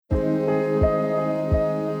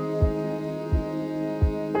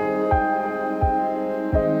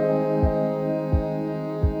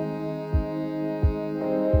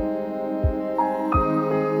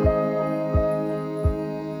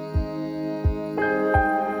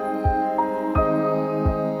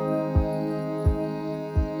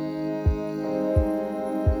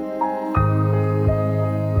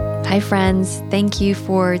Hi, friends. Thank you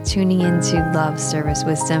for tuning into Love Service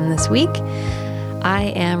Wisdom this week.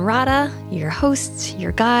 I am Radha, your host,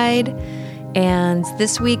 your guide, and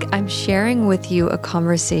this week I'm sharing with you a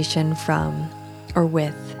conversation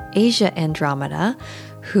with Asia Andromeda,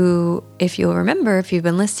 who, if you'll remember, if you've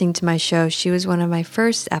been listening to my show, she was one of my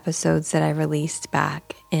first episodes that I released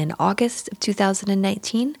back in August of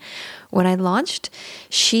 2019 when I launched.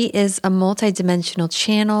 She is a multidimensional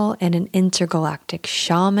channel and an intergalactic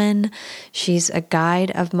shaman. She's a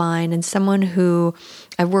guide of mine and someone who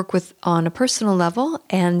I work with on a personal level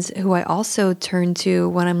and who I also turn to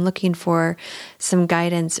when I'm looking for some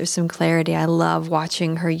guidance or some clarity. I love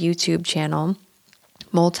watching her YouTube channel,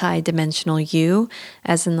 Multidimensional You,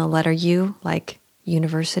 as in the letter U, like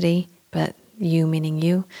university, but you meaning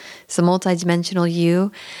you. So Multidimensional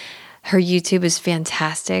You. Her YouTube is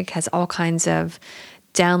fantastic, has all kinds of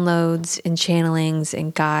downloads and channelings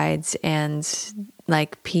and guides and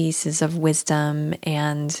like pieces of wisdom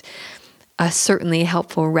and a certainly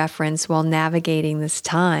helpful reference while navigating this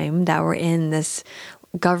time that we're in, this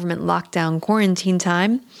government lockdown quarantine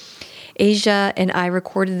time. Asia and I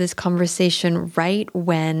recorded this conversation right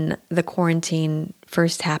when the quarantine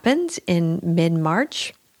first happened in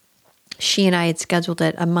mid-March. She and I had scheduled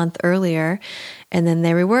it a month earlier, and then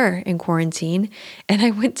there we were in quarantine. And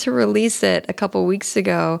I went to release it a couple weeks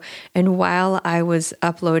ago, and while I was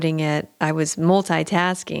uploading it, I was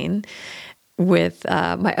multitasking with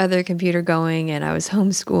my other computer going, and I was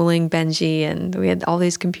homeschooling Benji, and we had all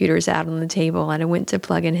these computers out on the table, and I went to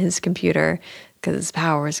plug in his computer because his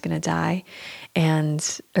power was going to die,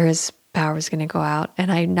 or his power was going to go out.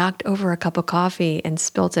 And I knocked over a cup of coffee and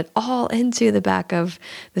spilt it all into the back of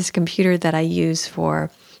this computer that I use for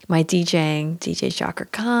my DJing, DJ Chakra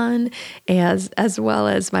Khan, as well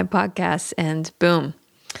as my podcasts. And boom,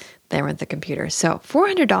 there went the computer. So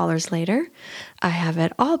 $400 later, I have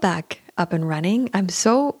it all back up and running. I'm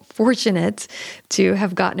so fortunate to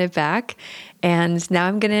have gotten it back. And now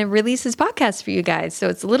I'm going to release this podcast for you guys. So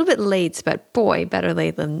it's a little bit late, but boy, better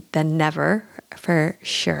late than never for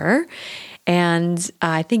sure. And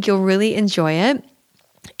I think you'll really enjoy it.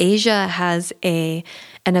 Asia has an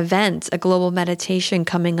event, a global meditation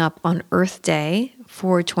coming up on Earth Day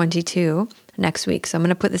 4/22 next week. So I'm going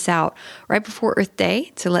to put this out right before Earth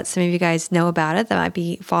Day to let some of you guys know about it that might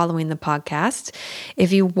be following the podcast.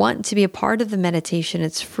 If you want to be a part of the meditation,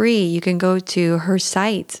 it's free. You can go to her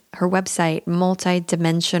website,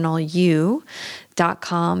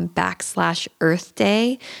 multidimensionalyou.com/Earth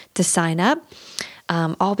Day to sign up.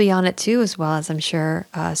 I'll be on it too, as well as I'm sure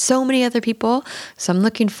so many other people. So I'm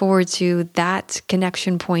looking forward to that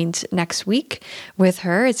connection point next week with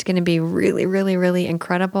her. It's going to be really, really, really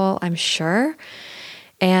incredible, I'm sure.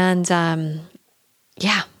 And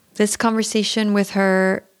this conversation with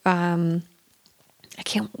her, I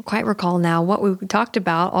can't quite recall now what we talked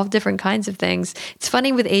about, all different kinds of things. It's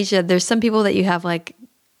funny with Asia, there's some people that you have like,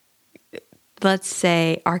 let's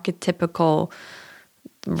say, archetypical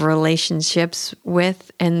relationships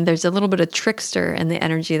with, and there's a little bit of trickster in the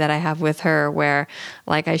energy that I have with her where,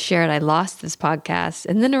 like I shared, I lost this podcast,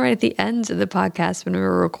 and then right at the end of the podcast when we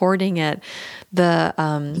were recording it,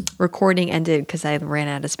 the recording ended because I ran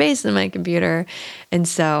out of space in my computer, and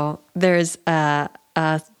so there's a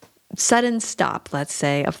sudden stop, let's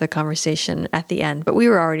say, of the conversation at the end, but we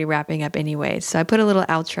were already wrapping up anyway, so I put a little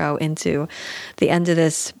outro into the end of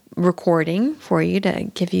this recording for you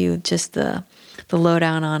to give you just the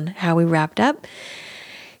lowdown on how we wrapped up.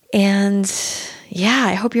 And yeah,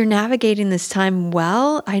 I hope you're navigating this time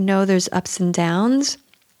well. I know there's ups and downs,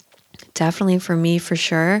 definitely for me, for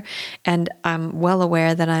sure. And I'm well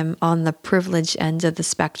aware that I'm on the privileged end of the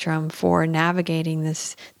spectrum for navigating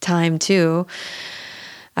this time too.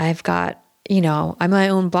 I've got, I'm my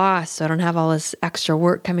own boss, so I don't have all this extra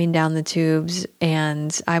work coming down the tubes.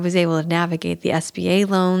 And I was able to navigate the SBA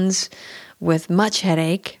loans with much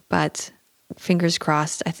headache, but fingers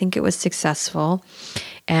crossed, I think it was successful.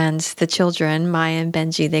 And the children, Maya and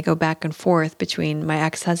Benji, they go back and forth between my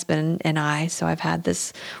ex-husband and I. So I've had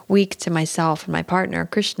this week to myself, and my partner,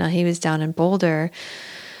 Krishna, he was down in Boulder.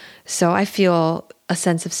 So I feel a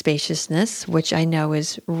sense of spaciousness, which I know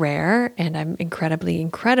is rare, and I'm incredibly,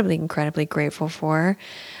 incredibly, incredibly grateful for.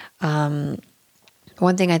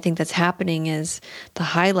 One thing I think that's happening is the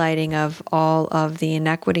highlighting of all of the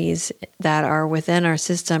inequities that are within our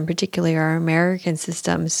system, particularly our American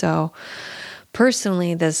system. So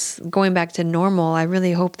personally, this going back to normal, I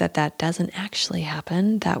really hope that that doesn't actually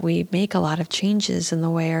happen, that we make a lot of changes in the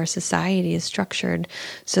way our society is structured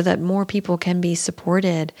so that more people can be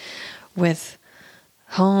supported with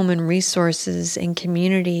home and resources and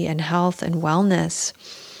community and health and wellness.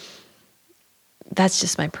 that's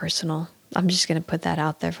just I'm just going to put that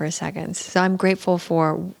out there for a second. So I'm grateful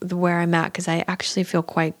for where I'm at because I actually feel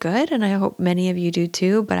quite good, and I hope many of you do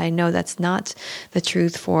too, but I know that's not the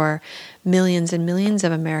truth for millions and millions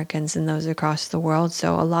of Americans and those across the world.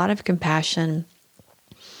 So a lot of compassion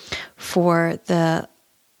for the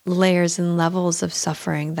layers and levels of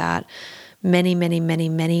suffering that many, many, many,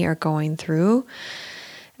 many are going through.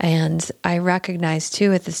 And I recognize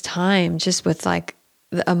too at this time, just with like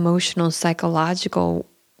the emotional, psychological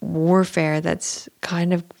warfare that's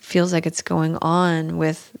kind of feels like it's going on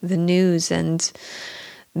with the news and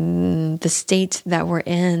the state that we're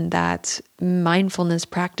in, that mindfulness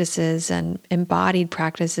practices and embodied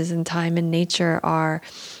practices in time and nature are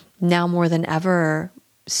now more than ever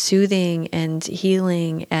soothing and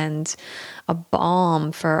healing and a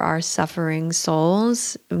balm for our suffering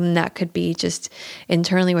souls. And that could be just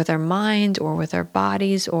internally with our mind or with our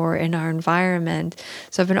bodies or in our environment.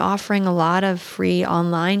 So I've been offering a lot of free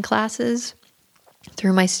online classes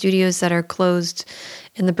through my studios that are closed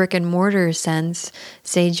in the brick and mortar sense,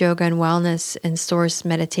 Sage Yoga and Wellness and Source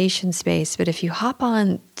Meditation Space. But if you hop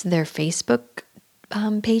on to their Facebook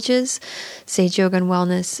pages, Sage Yoga and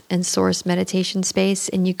Wellness and Source Meditation Space,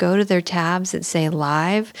 and you go to their tabs that say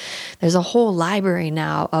live, there's a whole library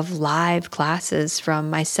now of live classes from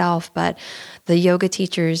myself, but the yoga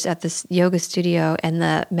teachers at the yoga studio and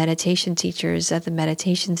the meditation teachers at the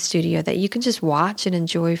meditation studio that you can just watch and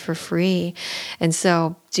enjoy for free. And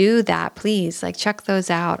so do that, please. Like, check those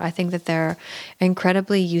out. I think that they're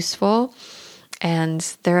incredibly useful. And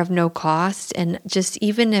they're of no cost. And just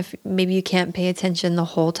even if maybe you can't pay attention the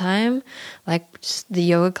whole time, like just the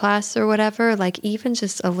yoga class or whatever, like even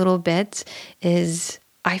just a little bit is,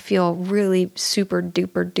 I feel, really super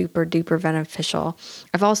duper duper duper beneficial.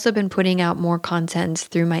 I've also been putting out more content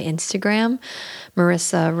through my Instagram,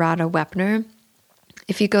 Marissa Rada Wepner.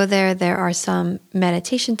 If you go there, there are some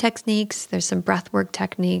meditation techniques, there's some breathwork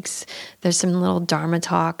techniques, there's some little Dharma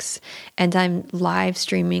talks, and I'm live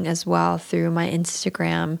streaming as well through my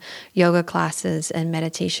Instagram yoga classes and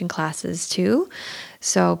meditation classes too.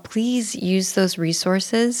 So please use those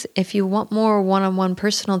resources. If you want more one-on-one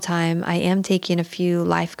personal time, I am taking a few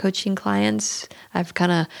life coaching clients. I've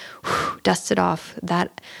kind of dusted off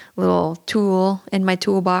that little tool in my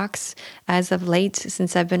toolbox as of late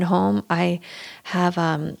since I've been home. I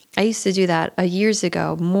used to do that years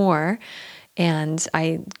ago more, and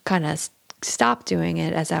I kind of stopped doing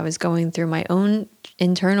it as I was going through my own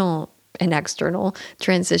internal and external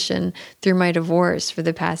transition through my divorce for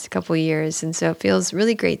the past couple of years. And so it feels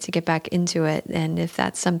really great to get back into it. And if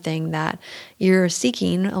that's something that you're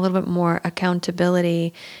seeking, a little bit more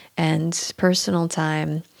accountability and personal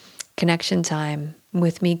time, connection time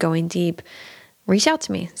with me going deep, reach out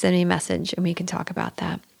to me, send me a message, and we can talk about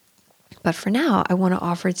that. But for now, I want to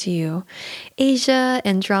offer to you Asia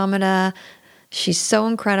Andromeda. She's so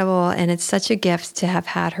incredible, and it's such a gift to have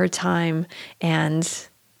had her time, and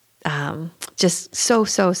just so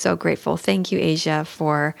grateful. Thank you, Asia,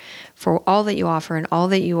 for all that you offer and all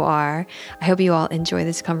that you are. I hope you all enjoy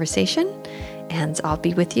this conversation, and I'll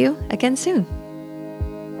be with you again soon.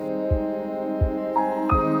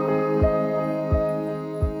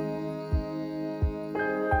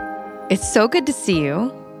 It's so good to see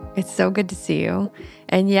you. It's so good to see you.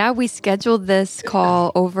 And yeah, we scheduled this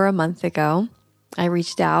call over a month ago. I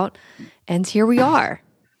reached out, and here we are.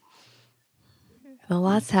 A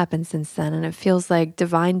lot's happened since then, and it feels like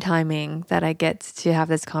divine timing that I get to have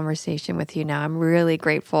this conversation with you now. I'm really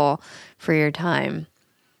grateful for your time.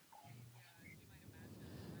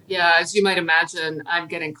 Yeah, as you might imagine, I'm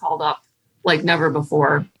getting called up like never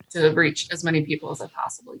before to reach as many people as I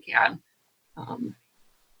possibly can.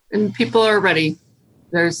 And people are ready.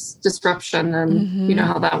 There's disruption, and you know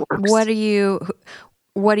how that works.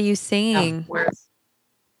 What are you saying? Yeah,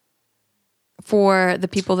 for the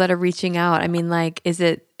people that are reaching out? I mean, like, is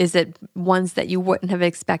it ones that you wouldn't have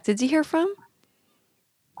expected to hear from?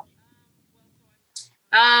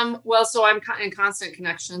 Well, so I'm in constant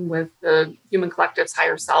connection with the Human Collective's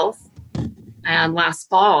higher self. And last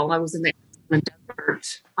fall, I was in the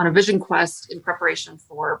desert on a vision quest in preparation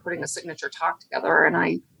for putting a signature talk together. And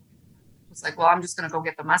I was like, well, I'm just going to go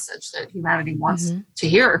get the message that humanity wants to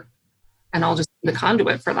hear. And I'll just be the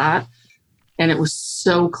conduit for that. And it was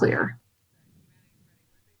so clear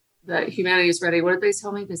that humanity is ready. What did they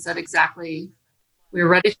tell me? They said exactly, we're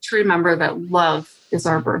ready to remember that love is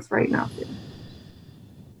our birthright now.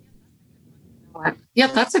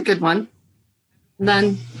 Yep, that's a good one. And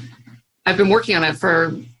then I've been working on it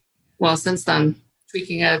since then,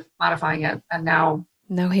 tweaking it, modifying it, and now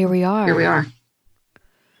here we are.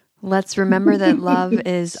 Let's remember that love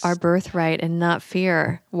is our birthright and not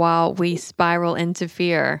fear while we spiral into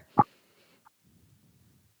fear.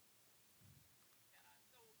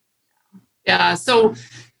 Yeah. So,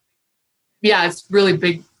 yeah, it's really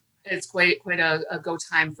big. It's quite a go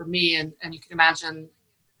time for me. And you can imagine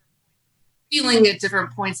feeling at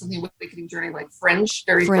different points in the awakening journey, like fringe,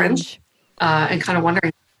 very fringe, and kind of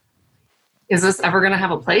wondering, is this ever going to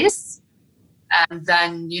have a place? And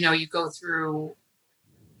then, you go through,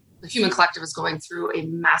 the human collective is going through a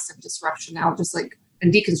massive disruption now, just like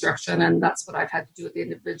in deconstruction. And that's what I've had to do at the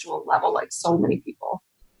individual level, like so many people.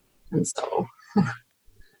 And so,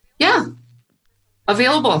 yeah,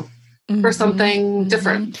 available for something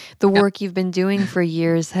different. The work you've been doing for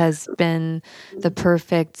years has been the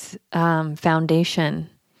perfect foundation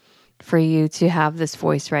for you to have this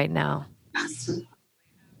voice right now.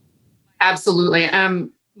 Absolutely.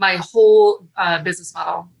 My whole business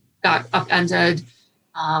model got upended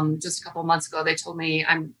just a couple of months ago. They told me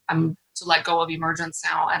I'm to let go of Emergence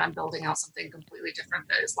now, and I'm building out something completely different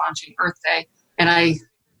that is launching Earth Day. And I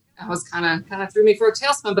was kind of threw me for a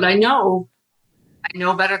tailspin, but I know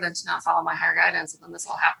better than to not follow my higher guidance. And then this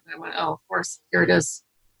all happened. I went, oh, of course, here it is.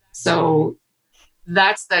 So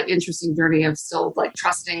that's that interesting journey of still like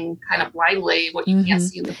trusting kind of blindly what you can't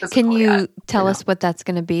see in the physical. Can you tell us what that's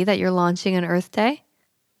going to be that you're launching on Earth Day?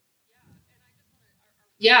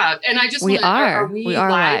 Yeah. And I just, we are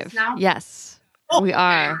live now? Yes, we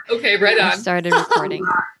are. Okay. Right on. We started recording.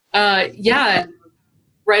 Yeah,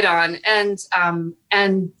 right on. And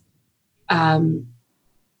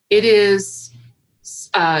it is,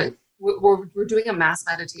 we're doing a mass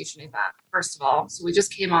meditation event, first of all. So we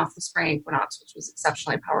just came off the spring equinox, which was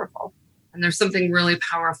exceptionally powerful. And there's something really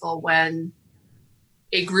powerful when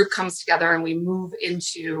a group comes together and we move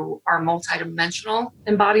into our multidimensional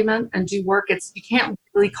embodiment and do work. You can't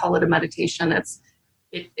really call it a meditation.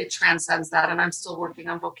 It transcends that. And I'm still working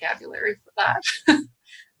on vocabulary for that.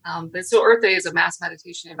 But so Earth Day is a mass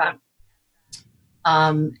meditation event.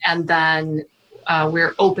 And then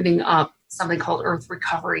we're opening up something called Earth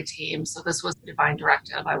Recovery Team. So this was a divine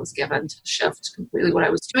directive I was given to shift completely what I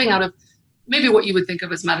was doing out of maybe what you would think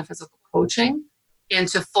of as metaphysical coaching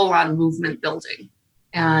into full-on movement building.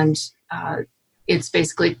 And it's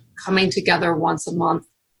basically coming together once a month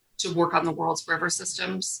to work on the world's river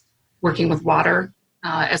systems, working with water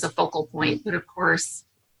as a focal point. But of course,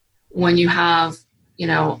 when you have,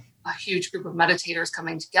 a huge group of meditators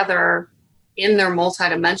coming together in their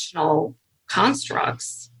multidimensional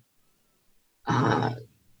constructs,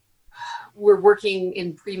 we're working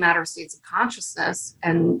in pre-matter states of consciousness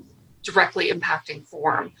and directly impacting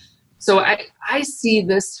form. So I see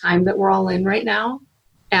this time that we're all in right now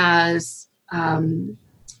as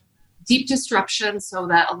deep disruption so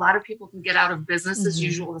that a lot of people can get out of business as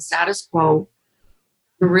usual, the status quo,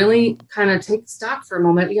 and really kind of take stock for a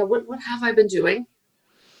moment. What have I been doing?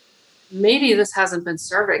 Maybe this hasn't been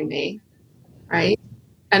serving me, right?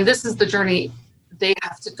 And this is the journey they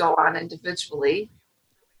have to go on individually.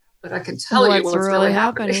 But I can tell you what's really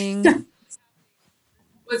happening.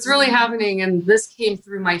 What's really happening, and this came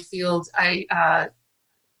through my field. On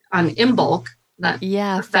Imbolc, that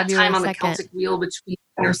time on the Celtic wheel between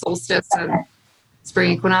winter solstice and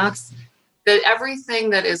spring equinox, that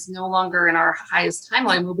everything that is no longer in our highest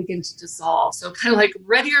timeline will begin to dissolve. So kind of like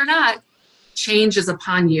ready or not, change is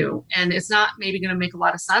upon you. And it's not maybe going to make a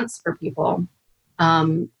lot of sense for people.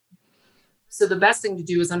 So the best thing to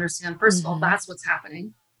do is understand, first of all, that's what's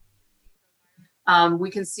happening.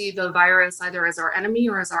 We can see the virus either as our enemy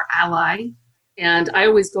or as our ally. And I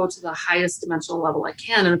always go to the highest dimensional level I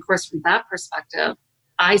can. And of course, from that perspective,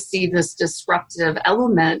 I see this disruptive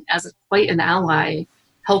element as quite an ally,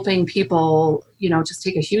 helping people, just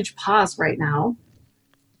take a huge pause right now,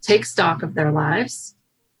 take stock of their lives.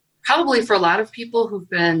 Probably for a lot of people who've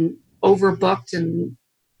been overbooked and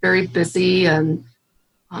very busy. And,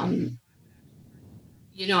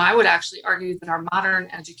 I would actually argue that our modern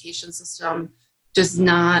education system does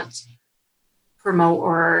not promote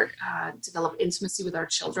or develop intimacy with our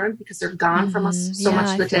children because they're gone from us so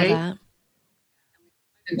much of the day.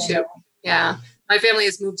 My family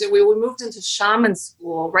has moved in. We moved into shaman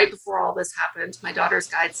school right before all this happened. My daughter's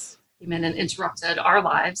guides came in and interrupted our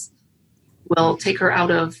lives. We'll take her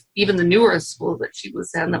out of even the newer school that she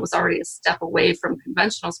was in that was already a step away from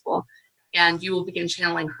conventional school. And you will begin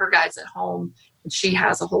channeling her guides at home. And she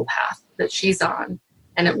has a whole path that she's on.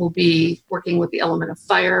 And it will be working with the element of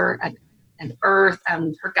fire and earth,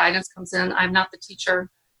 and her guidance comes in. I'm not the teacher.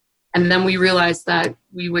 And then we realized that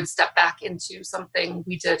we would step back into something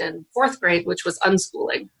we did in fourth grade, which was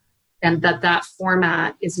unschooling, and that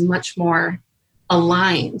format is much more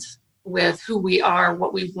aligned with who we are,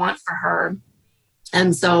 what we want for her.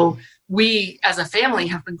 And so we as a family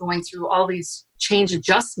have been going through all these change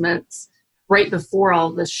adjustments right before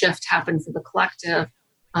all the shift happened for the collective.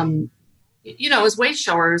 As way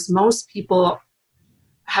showers, most people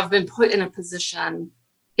have been put in a position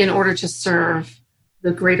in order to serve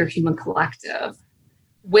the greater human collective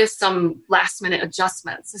with some last minute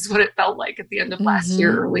adjustments is what it felt like at the end of last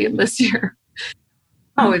year, early in this year.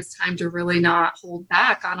 Oh, it's time to really not hold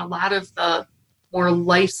back on a lot of the more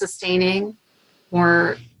life sustaining,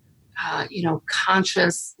 more,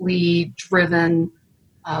 consciously driven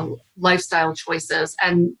lifestyle choices.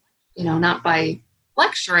 And, not by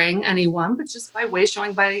lecturing anyone, but just by way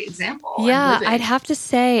showing by example. Yeah, I'd have to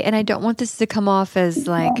say, and I don't want this to come off as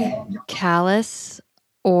like callous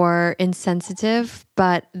or insensitive,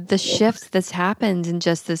 but the shift that's happened in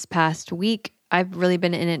just this past week, I've really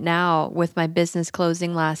been in it now with my business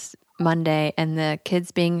closing last Monday and the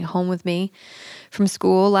kids being home with me from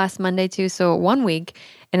school last Monday too. So 1 week,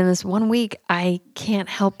 and in this 1 week, I can't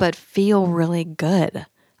help but feel really good.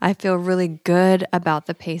 I feel really good about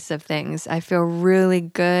the pace of things. I feel really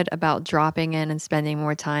good about dropping in and spending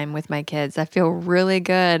more time with my kids. I feel really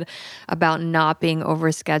good about not being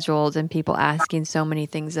overscheduled and people asking so many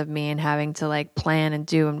things of me and having to like plan and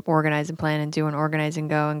do and organize and plan and do and organize and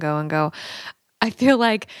go and go and go. I feel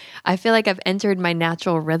like I've entered my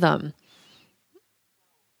natural rhythm.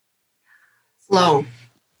 Flow.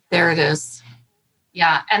 There it is.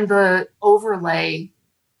 Yeah. And the overlay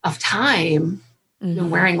of time,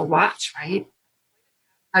 wearing a watch, right,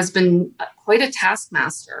 has been quite a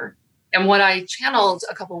taskmaster. And what I channeled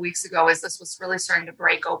a couple of weeks ago as this was really starting to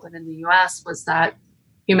break open in the US was that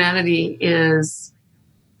humanity is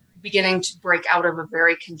beginning to break out of a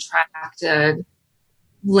very contracted,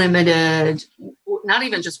 limited, not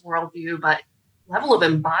even just worldview, but level of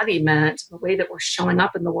embodiment, the way that we're showing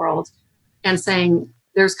up in the world, and saying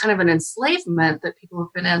there's kind of an enslavement that people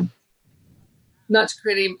have been in. Not to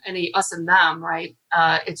create any us and them, right?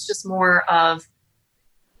 It's just more of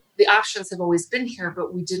the options have always been here,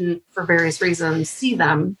 but we didn't, for various reasons, see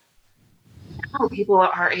them. Now people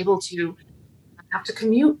are able to have to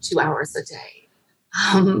commute 2 hours a day.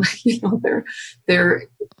 They're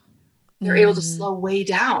able to slow way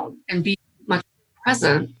down and be much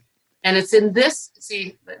present. And it's in this,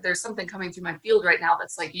 there's something coming through my field right now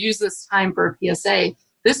that's like, use this time for a PSA.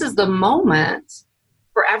 This is the moment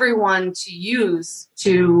for everyone to use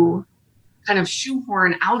to kind of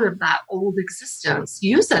shoehorn out of that old existence.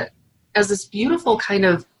 Use it as this beautiful kind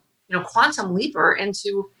of, quantum leaper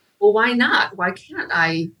into, well, why not? Why can't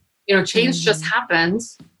I? Change just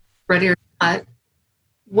happens, ready or not.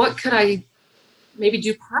 What could I maybe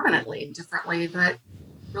do permanently, differently, that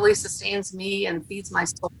really sustains me and feeds my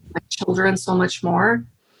soul, my children so much more?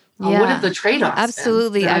 What are the trade-offs?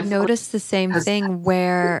 Absolutely. I've noticed the same thing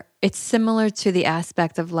where it's similar to the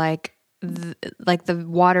aspect of like the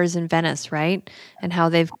waters in Venice, right? And how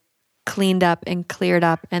they've cleaned up and cleared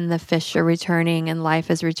up and the fish are returning and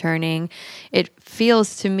life is returning. It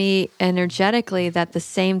feels to me energetically that the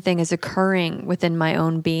same thing is occurring within my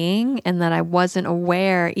own being, and that I wasn't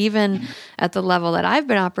aware, even at the level that I've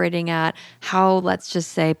been operating at, how, let's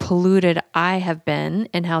just say, polluted I have been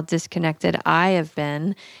and how disconnected I have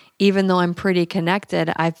been. Even though I'm pretty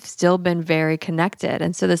connected, I've still been very connected.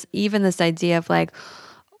 And so this idea of like,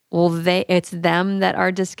 well, it's them that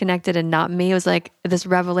are disconnected and not me. It was like this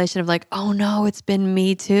revelation of like, oh no, it's been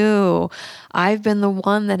me too. I've been the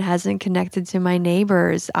one that hasn't connected to my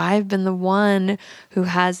neighbors. I've been the one who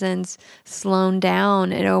hasn't slowed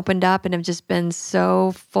down and opened up and have just been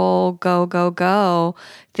so full, go, go, go,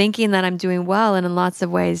 thinking that I'm doing well. And in lots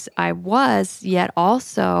of ways I was, yet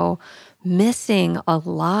also missing a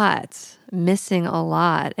lot.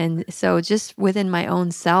 And so just within my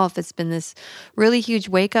own self, it's been this really huge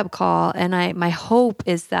wake-up call. And my hope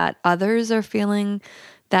is that others are feeling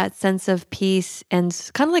that sense of peace and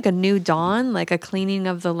kind of like a new dawn, like a cleaning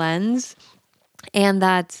of the lens. And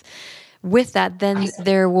that with that, then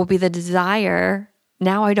there will be the desire,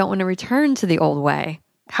 now I don't want to return to the old way.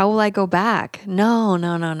 How will I go back? No.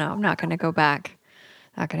 I'm not going to go back.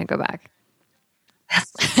 You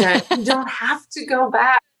don't have to go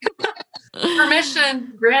back.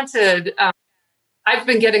 Permission granted. I've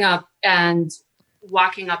been getting up and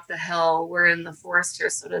walking up the hill. We're in the forest here,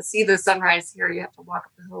 so to see the sunrise here, you have to walk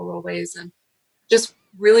up the hill a little ways, and just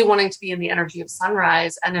really wanting to be in the energy of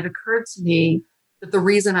sunrise. And it occurred to me that the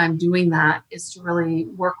reason I'm doing that is to really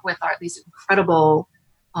work with these incredible,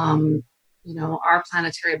 our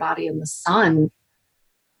planetary body and the sun,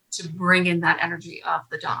 to bring in that energy of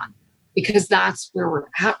the dawn, because that's where we're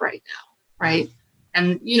at right now, right?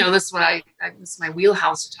 And, this is this is my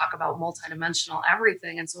wheelhouse to talk about multidimensional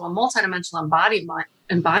everything. And so a multidimensional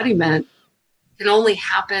embodiment can only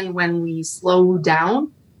happen when we slow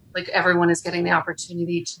down, like everyone is getting the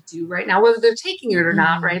opportunity to do right now, whether they're taking it or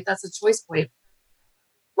not, right? That's a choice point.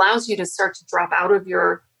 Allows you to start to drop out of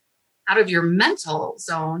your mental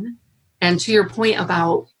zone. And to your point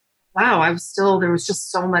about, wow, there was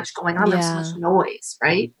just so much going on. There's so much noise,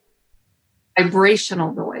 right?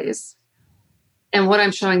 Vibrational noise. And what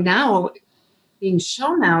I'm being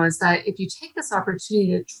shown now is that if you take this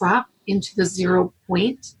opportunity to drop into the 0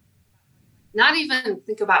 point, not even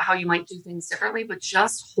think about how you might do things differently, but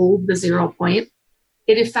just hold the 0 point,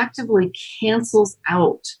 it effectively cancels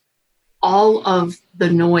out all of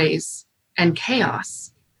the noise and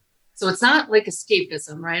chaos. So it's not like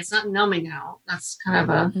escapism, right? It's not numbing out. That's kind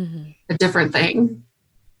of a different thing.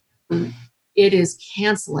 It is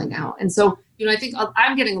canceling out. And so, I think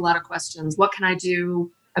I'm getting a lot of questions. What can I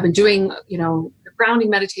do? I've been doing, grounding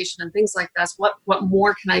meditation and things like this. What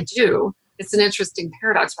more can I do? It's an interesting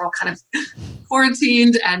paradox. We're all kind of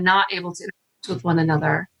quarantined and not able to interact with one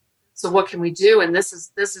another. So what can we do? And this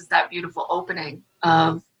is that beautiful opening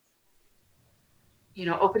of,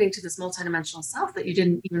 opening to this multidimensional self that you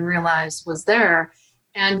didn't even realize was there.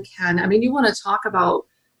 And you want to talk about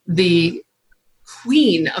the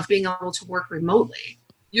queen of being able to work remotely.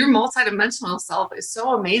 Your multidimensional self is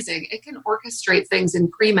so amazing. It can orchestrate things in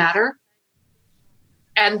pre-matter,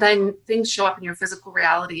 and then things show up in your physical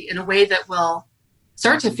reality in a way that will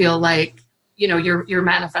start to feel like, you're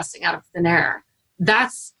manifesting out of thin air.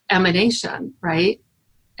 That's emanation, right?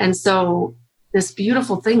 And so this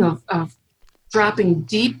beautiful thing of dropping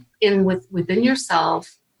deep in within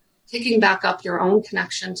yourself, picking back up your own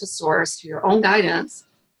connection to source, to your own guidance,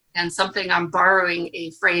 and something I'm borrowing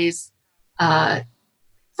a phrase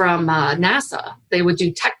from NASA. They would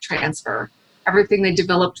do tech transfer. Everything they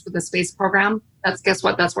developed for the space program, guess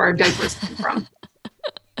what? That's where our diapers come from.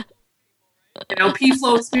 P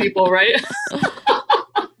floats people, right?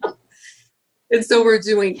 And so we're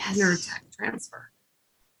doing inner tech transfer.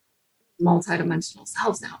 Multidimensional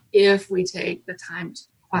selves now, if we take the time to be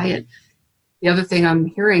quiet. The other thing I'm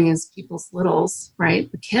hearing is people's littles,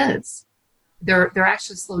 right? The kids, they're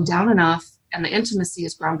actually slowed down enough, and the intimacy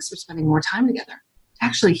is growing because we're spending more time together to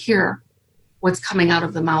actually hear what's coming out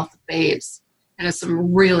of the mouth of babes. And it's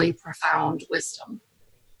some really profound wisdom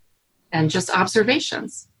and just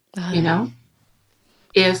observations,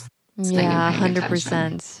 if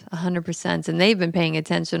 100%. 100%. And they've been paying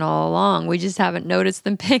attention all along. We just haven't noticed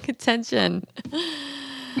them paying attention.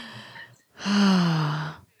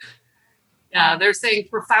 Yeah, they're saying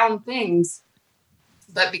profound things,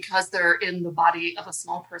 but because they're in the body of a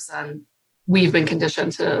small person, we've been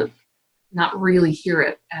conditioned to not really hear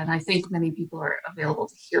it. And I think many people are available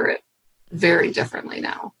to hear it very differently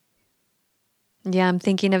now. Yeah, I'm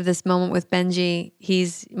thinking of this moment with Benji.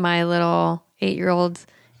 He's my little 8-year-old,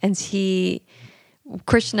 and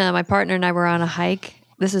Krishna, my partner, and I were on a hike.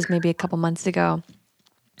 This was maybe a couple months ago.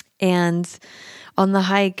 And on the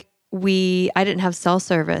hike, I didn't have cell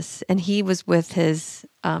service, and he was with his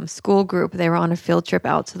school group. They were on a field trip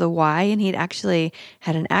out to the Y, and he'd actually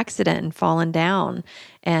had an accident and fallen down.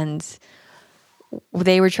 And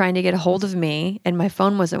they were trying to get a hold of me, and my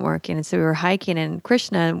phone wasn't working. And so we were hiking, and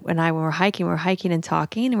Krishna and I, when we were hiking and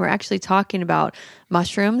talking, and we're actually talking about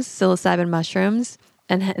mushrooms, psilocybin mushrooms,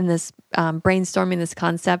 and this brainstorming this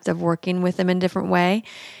concept of working with them in a different way.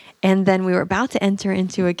 And then we were about to enter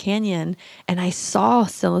into a canyon, and I saw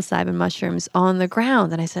psilocybin mushrooms on the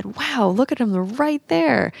ground. And I said, wow, look at them. They're right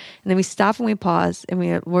there. And then we stop and we pause,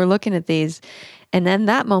 and we're looking at these. And then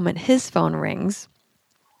that moment, his phone rings,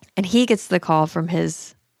 and he gets the call from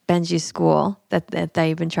his Benji school that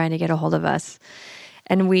they've been trying to get a hold of us.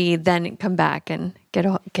 And we then come back and get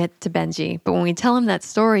to Benji. But when we tell him that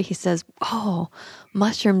story, he says, oh,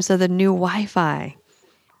 mushrooms are the new Wi-Fi.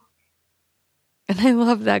 And I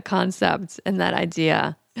love that concept and that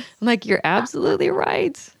idea. I'm like, you're absolutely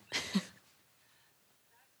right.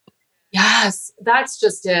 Yes, that's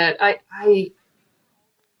just it. I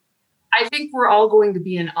think we're all going to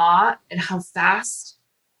be in awe at how fast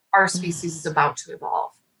our species is about to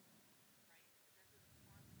evolve.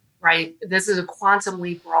 Right? This is a quantum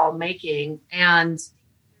leap we're all making. And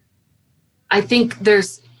I think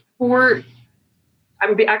I'm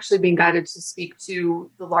actually being guided to speak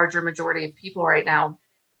to the larger majority of people right now.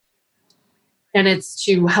 And it's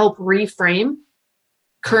to help reframe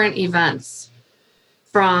current events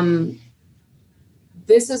from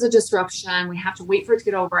this is a disruption, we have to wait for it to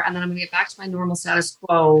get over, and then I'm going to get back to my normal status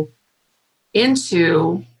quo,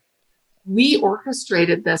 into we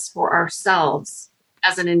orchestrated this for ourselves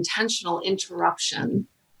as an intentional interruption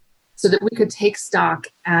so that we could take stock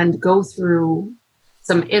and go through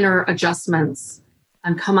some inner adjustments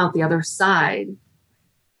and come out the other side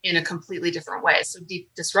in a completely different way. So deep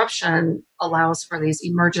disruption allows for these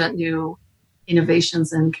emergent new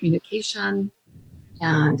innovations in communication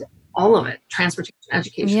and all of it, transportation,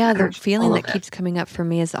 education. Yeah, the energy, feeling that keeps coming up for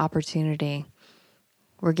me is opportunity.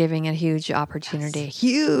 We're giving a huge opportunity,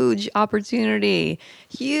 huge opportunity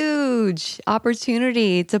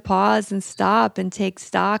to pause and stop and take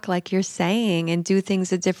stock, like you're saying, and do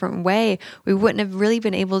things a different way. We wouldn't have really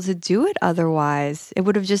been able to do it otherwise. It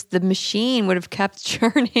would have just, the machine would have kept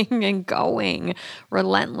churning and going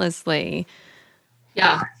relentlessly.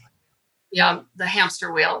 Yeah. Yeah. The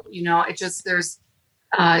hamster wheel, it just, there's,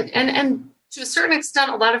 and to a certain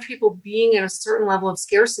extent, a lot of people being in a certain level of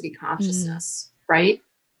scarcity consciousness, right?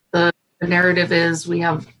 The narrative is we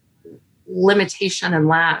have limitation and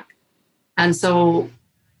lack. And so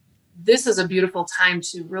this is a beautiful time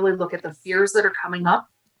to really look at the fears that are coming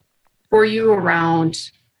up for you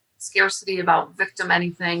around scarcity, about victim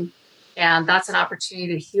anything. And that's an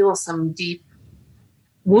opportunity to heal some deep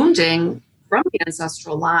wounding from the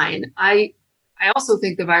ancestral line. I also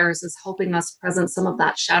think the virus is helping us present some of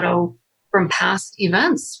that shadow from past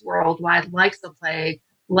events worldwide, like the plague,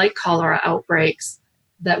 like cholera outbreaks,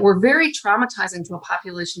 that were very traumatizing to a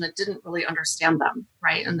population that didn't really understand them,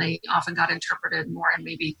 right? And they often got interpreted more in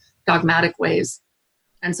maybe dogmatic ways.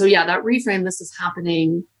 And so, yeah, that reframe, this is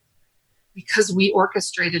happening because we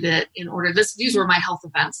orchestrated it in order. These were my health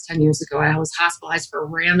events 10 years ago. I was hospitalized for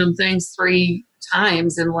random things 3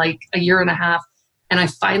 times in like a year and a half. And I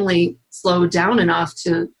finally slowed down enough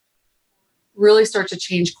to really start to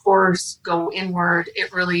change course, go inward.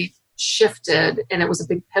 It really shifted, and it was a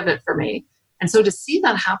big pivot for me. And so to see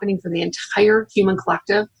that happening for the entire human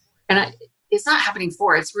collective, and it's not happening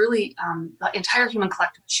it's really the entire human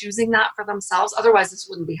collective choosing that for themselves. Otherwise, this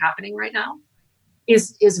wouldn't be happening right now,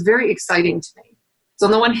 is very exciting to me. So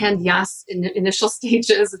on the one hand, yes, in the initial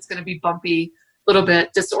stages, it's going to be bumpy, a little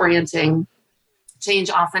bit disorienting.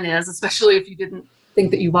 Change often is, especially if you didn't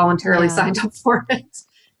think that you voluntarily signed up for it.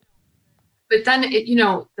 But then,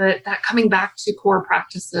 that coming back to core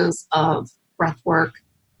practices of breath work,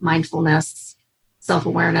 mindfulness,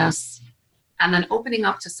 self-awareness, and then opening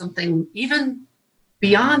up to something even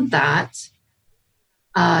beyond that.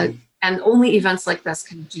 And only events like this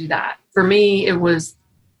can do that. For me, it was,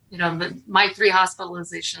 my 3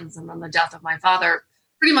 hospitalizations and then the death of my father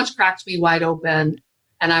pretty much cracked me wide open,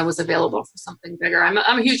 and I was available for something bigger. I'm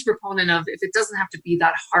a huge proponent of, if it doesn't have to be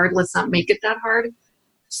that hard, let's not make it that hard.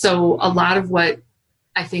 So a lot of what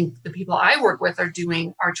I think the people I work with are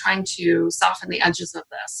doing are trying to soften the edges of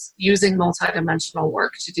this, using multidimensional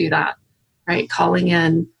work to do that, right? Calling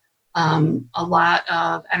in a lot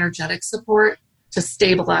of energetic support to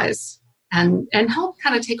stabilize and help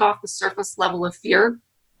kind of take off the surface level of fear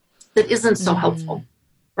that isn't so helpful,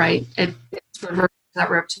 right? It's reversing that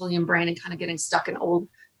reptilian brain and kind of getting stuck in old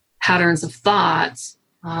patterns of thought.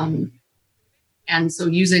 And so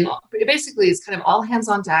basically it's kind of all hands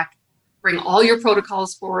on deck, bring all your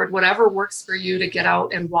protocols forward, whatever works for you to get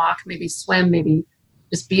out and walk, maybe swim, maybe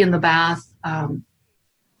just be in the bath,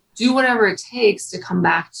 do whatever it takes to come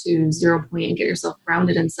back to 0 point and get yourself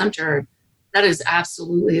grounded and centered. That is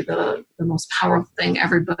absolutely the most powerful thing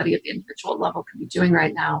everybody at the individual level can be doing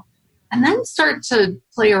right now. And then start to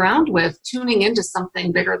play around with tuning into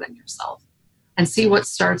something bigger than yourself and see what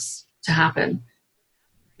starts to happen.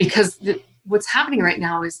 Because what's happening right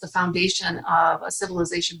now is the foundation of a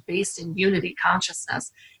civilization based in unity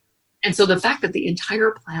consciousness. And so the fact that the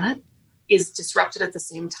entire planet is disrupted at the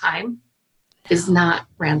same time is not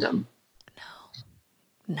random.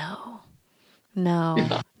 No.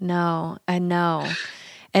 I know.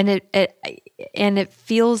 And it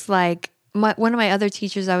feels like one of my other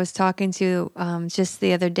teachers I was talking to just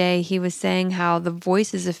the other day, he was saying how the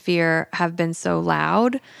voices of fear have been so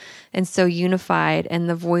loud and so unified, and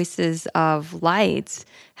the voices of light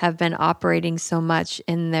have been operating so much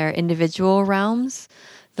in their individual realms.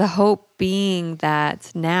 The hope being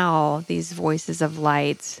that now these voices of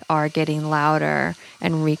light are getting louder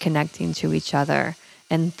and reconnecting to each other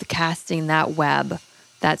and casting that web,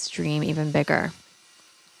 that stream even bigger.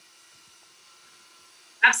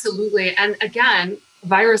 Absolutely. And again,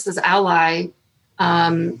 virus's ally,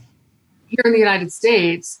 here in the United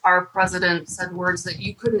States, our president said words that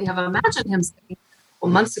you couldn't have imagined him saying a couple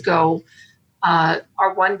months ago.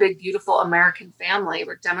 Our one big, beautiful American family,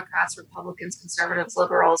 we're Democrats, Republicans, conservatives,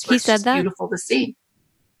 liberals. He said that? Beautiful to see.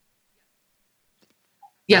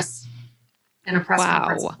 Yes. In a press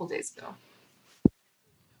conference a couple days ago.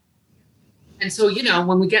 And so,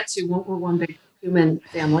 when we get to we're one big human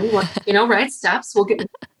family. What, right? Steps. We'll get.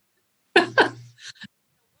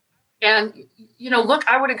 And, look,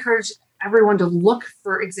 I would encourage everyone to look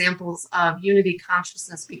for examples of unity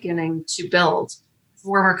consciousness beginning to build.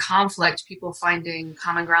 Former conflict, people finding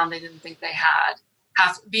common ground they didn't think they had.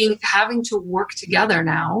 Having to work together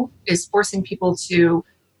now is forcing people to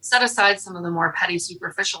set aside some of the more petty,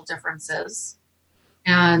 superficial differences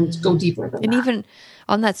and go deeper than and that. Even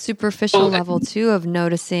on that superficial level too, of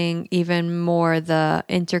noticing even more the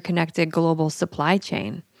interconnected global supply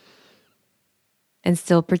chain and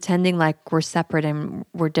still pretending like we're separate and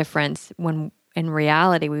we're different when in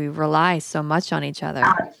reality we rely so much on each other,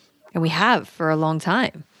 and we have for a long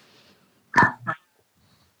time.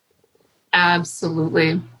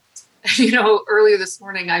 Absolutely. Earlier this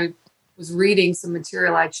morning, I was reading some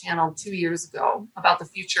material I channeled 2 years ago about the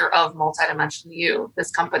future of Multidimensional You,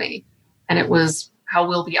 this company. And it was how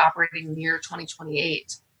we'll be operating in the year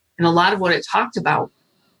 2028. And a lot of what it talked about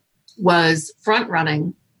was front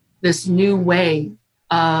running this new way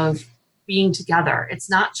of being together. It's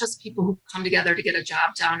not just people who come together to get a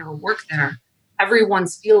job done or work there.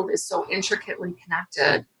 Everyone's field is so intricately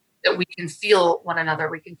connected that we can feel one another,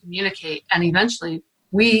 we can communicate, and eventually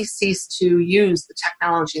we cease to use the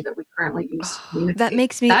technology that we currently use to communicate. That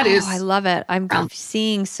makes me, I love it. I'm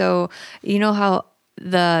seeing, so how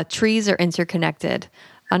the trees are interconnected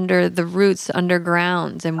under the roots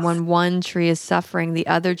underground, and when one tree is suffering, the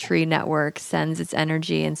other tree network sends its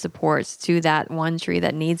energy and supports to that one tree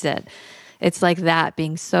that needs it. It's like that,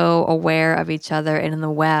 being so aware of each other and in the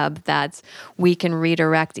web that we can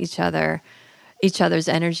redirect each other's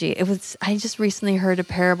energy. I just recently heard a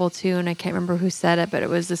parable too, and I can't remember who said it, but it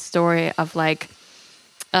was a story of like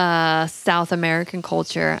South American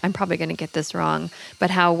culture. I'm probably going to get this wrong, but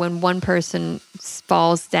how when one person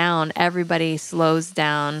falls down, everybody slows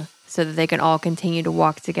down so that they can all continue to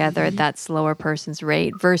walk together at that slower person's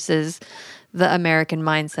rate, versus the American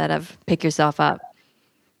mindset of pick yourself up.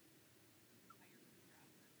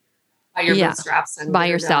 By your bootstraps and by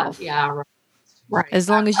yourself. Yeah, right. As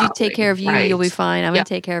long as you take care of you, right. You'll be fine. I'm going to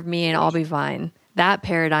take care of me and I'll be fine. That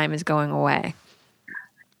paradigm is going away.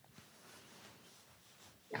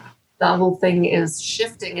 Yeah. The whole thing is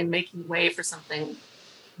shifting and making way for something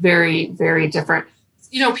very, very different.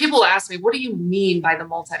 People ask me, what do you mean by the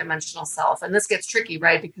multidimensional self? And this gets tricky,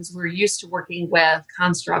 right? Because we're used to working with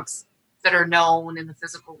constructs that are known in the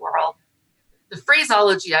physical world. The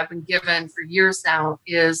phraseology I've been given for years now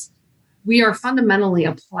is we are fundamentally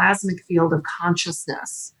a plasmic field of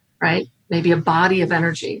consciousness, right? Maybe a body of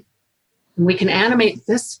energy. And we can animate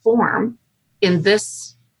this form in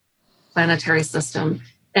this planetary system.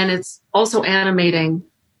 And it's also animating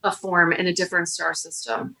a form in a different star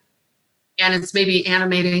system. And it's maybe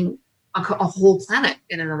animating a whole planet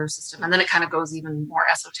in another system. And then it kind of goes even more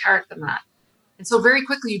esoteric than that. And so very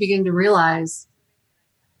quickly you begin to realize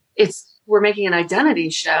we're making an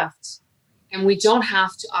identity shift. And we don't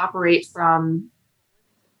have to operate from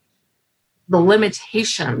the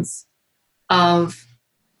limitations of,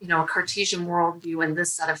 a Cartesian worldview and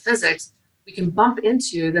this set of physics. We can bump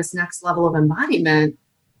into this next level of embodiment,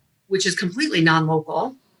 which is completely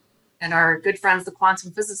non-local. And our good friends, the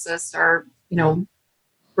quantum physicists, are,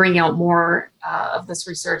 bringing out more of this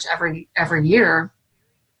research every year.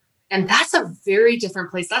 And that's a very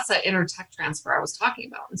different place. That's that inner tech transfer I was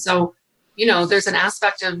talking about. And so, there's an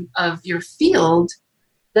aspect of your field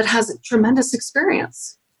that has tremendous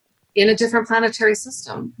experience in a different planetary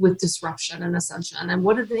system with disruption and ascension. And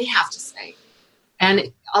what do they have to say?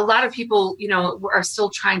 And a lot of people, are still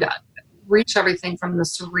trying to reach everything from the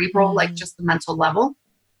cerebral, like just the mental level.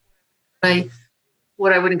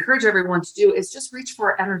 What I would encourage everyone to do is just reach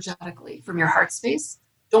for it energetically from your heart space.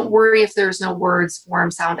 Don't worry if there's no words, form,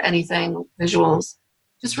 sound, anything, visuals.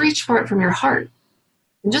 Just reach for it from your heart.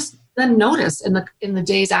 And just then notice in the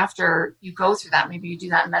days after you go through that, maybe you do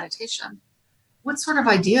that in meditation, what sort of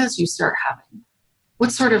ideas you start having,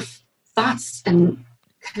 what sort of thoughts and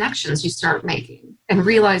connections you start making and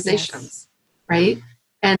realizations, right?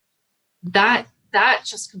 And that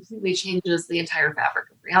just completely changes the entire fabric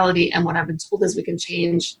of reality. And what I've been told is we can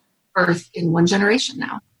change Earth in 1 generation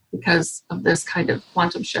now because of this kind of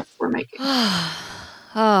quantum shift we're making.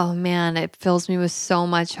 Oh man, it fills me with so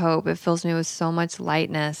much hope. It fills me with so much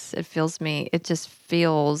lightness. It just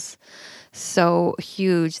feels so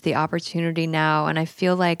huge, the opportunity now. And I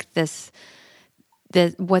feel like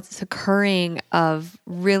what's occurring of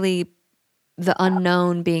really the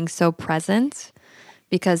unknown being so present,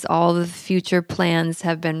 because all of the future plans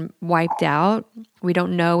have been wiped out. We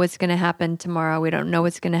don't know what's going to happen tomorrow. We don't know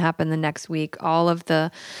what's going to happen the next week. All of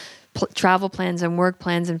the travel plans and work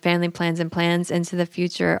plans and family plans and plans into the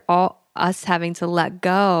future, all us having to let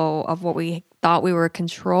go of what we thought we were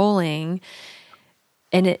controlling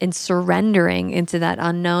and surrendering into that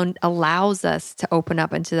unknown allows us to open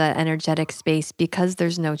up into that energetic space because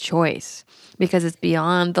there's no choice, because it's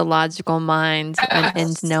beyond the logical mind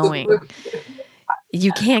and knowing.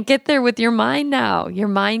 You can't get there with your mind now. Your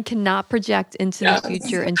mind cannot project into the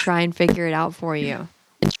future and try and figure it out for you.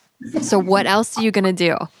 So what else are you going to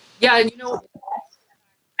do? Yeah, and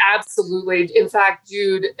absolutely. In fact,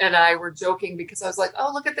 Jude and I were joking because I was like,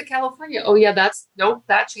 oh, look at the California. Oh, yeah,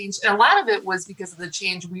 that changed. And a lot of it was because of the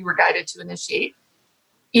change we were guided to initiate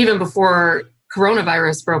even before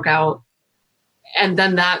coronavirus broke out. And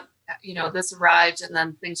then that, this arrived and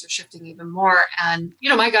then things are shifting even more. And,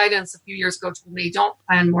 my guidance a few years ago told me don't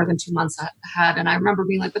plan more than 2 months ahead. And I remember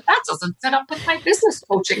being like, but that doesn't fit up with my business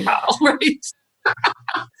coaching model, right?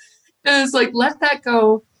 And it's like, let that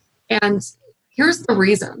go. And here's the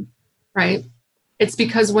reason, right? It's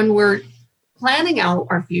because when we're planning out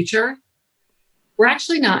our future, we're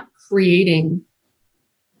actually not creating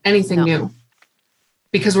anything new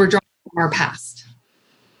because we're drawing from our past.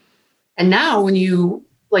 And now when you,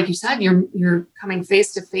 like you said, you're coming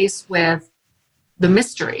face to face with the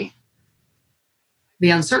mystery,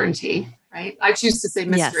 the uncertainty, right? I choose to say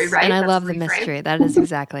mystery, right? And I love the mystery. That is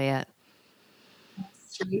exactly it.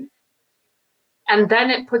 Mystery. And then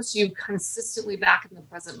it puts you consistently back in the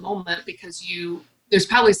present moment because there's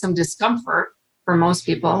probably some discomfort for most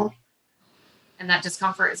people. And that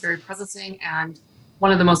discomfort is very presencing. And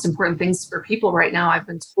one of the most important things for people right now, I've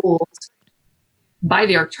been told by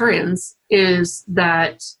the Arcturians, is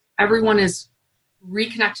that everyone is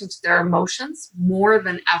reconnecting to their emotions more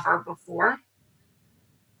than ever before.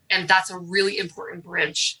 And that's a really important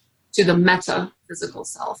bridge to the metaphysical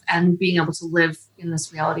self and being able to live in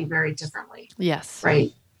this reality very differently. Yes.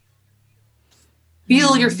 Right.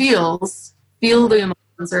 Feel your feels, feel the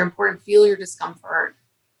emotions are important, feel your discomfort.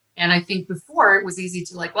 And I think before it was easy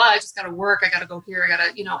to like, well, I just got to work. I got to go here. I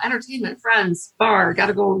got to, entertainment, friends, bar, got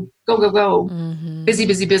to go. Mm-hmm.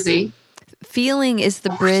 Busy. Feeling is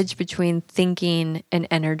the bridge between thinking and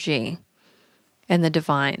energy and the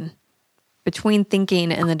divine. Between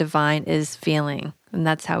thinking and the divine is feeling. And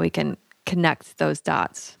that's how we can connect those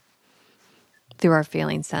dots through our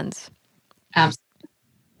feeling sense. Absolutely.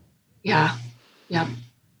 Yeah.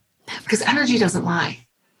 Because energy doesn't lie.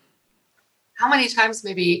 How many times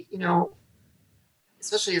maybe,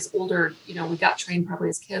 especially as older, we got trained probably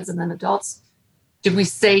as kids and then adults, did we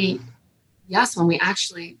say yes when we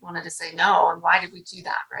actually wanted to say no? And why did we do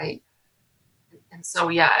that, right? And so,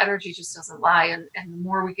 energy just doesn't lie. And the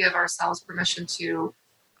more we give ourselves permission to,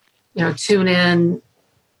 tune in.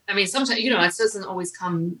 I mean, sometimes, it doesn't always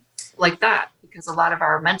come like that because a lot of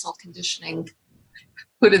our mental conditioning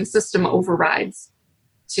put in system overrides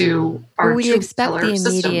to our we expect the immediate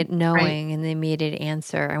system, knowing, right? and the immediate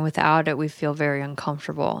answer. And without it, we feel very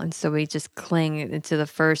uncomfortable. And so we just cling to the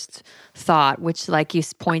first thought, which, like you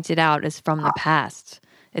pointed out, is from the past.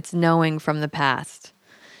 It's knowing from the past.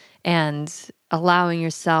 And allowing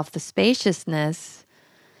yourself the spaciousness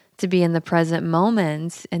to be in the present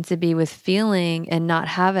moment and to be with feeling and not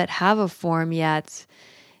have it have a form yet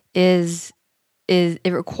is it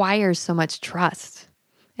requires so much trust.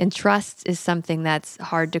 And trust is something that's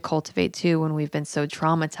hard to cultivate too when we've been so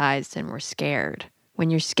traumatized and we're scared. When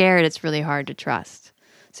you're scared, it's really hard to trust.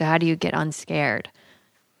 So how do you get unscared?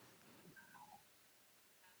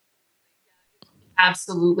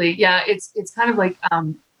 Absolutely. Yeah, it's kind of like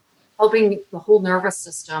helping the whole nervous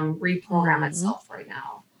system reprogram itself right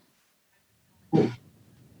now.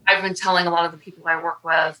 I've been telling a lot of the people I work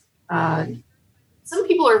with, some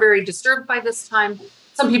people are very disturbed by this time.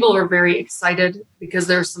 Some people are very excited because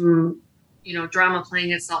there's some, drama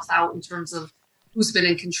playing itself out in terms of who's been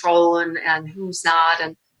in control and who's not.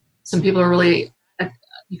 And some people are really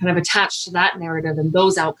kind of attached to that narrative and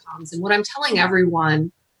those outcomes. And what I'm telling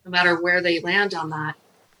everyone, no matter where they land on that,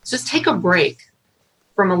 is just take a break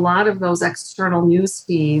from a lot of those external news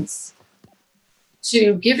feeds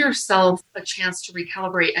to give yourself a chance to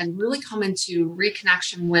recalibrate and really come into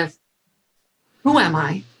reconnection with who am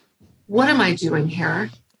I? What am I doing here?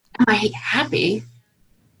 Am I happy?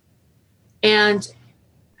 And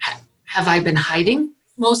have I been hiding?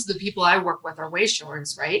 Most of the people I work with are way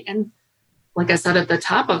shorts, right? And like I said at the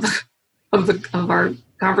top of our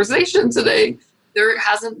conversation today, there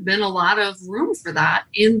hasn't been a lot of room for that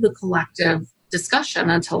in the collective discussion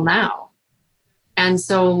until now. And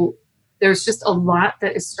so there's just a lot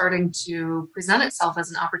that is starting to present itself as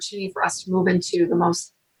an opportunity for us to move into the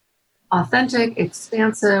most authentic,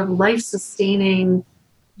 expansive, life-sustaining,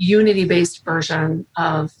 unity-based version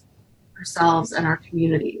of ourselves and our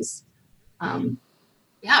communities.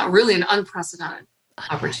 yeah, really an unprecedented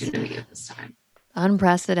opportunity at this time.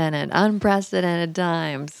 Unprecedented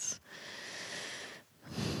times.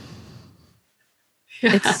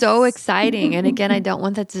 Yes. It's so exciting. And again, I don't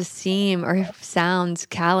want that to seem or sound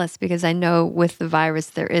callous, because I know with the virus,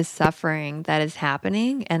 there is suffering that is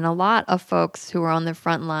happening. And a lot of folks who are on the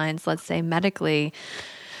front lines, let's say medically,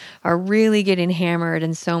 are really getting hammered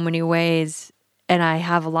in so many ways. And I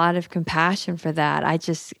have a lot of compassion for that.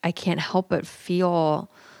 I can't help but feel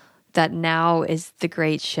that now is the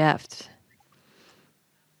great shift.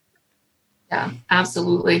 Yeah,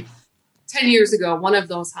 absolutely. 10 years ago, one of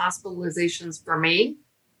those hospitalizations for me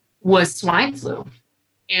was swine flu.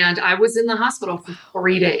 And I was in the hospital for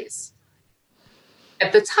 3 days.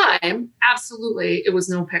 At the time, absolutely, it was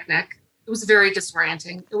no picnic. It was very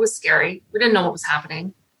disorienting. It was scary. We didn't know what was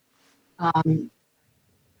happening.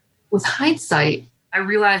 With hindsight, I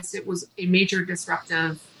realized it was a major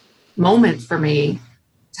disruptive moment for me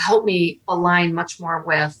to help me align much more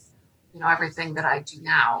with, everything that I do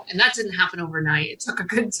now. And that didn't happen overnight. It took a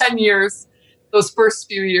good 10 years, those first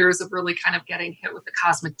few years of really kind of getting hit with the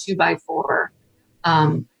cosmic 2x4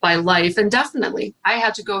 by life. And definitely, I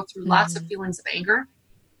had to go through lots of feelings of anger,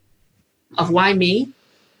 of why me,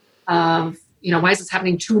 of, why is this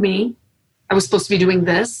happening to me? I was supposed to be doing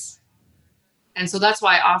this. And so that's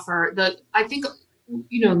why I offer I think,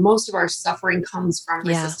 most of our suffering comes from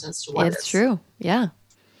resistance to what is. It's true. Yeah.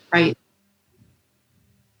 Right.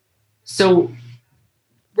 So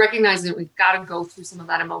recognizing that we've got to go through some of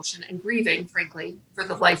that emotion and grieving, frankly, for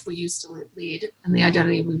the life we used to lead and the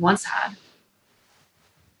identity we once had.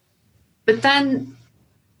 But then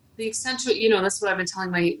the extent to it, that's what I've been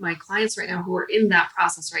telling my clients right now who are in that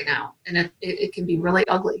process right now. And it can be really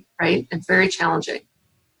ugly, right? And very challenging.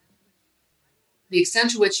 The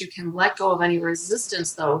extent to which you can let go of any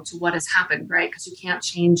resistance, though, to what has happened, right? Because you can't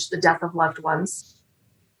change the death of loved ones,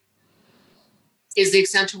 is the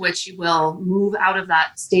extent to which you will move out of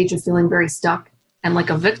that stage of feeling very stuck and like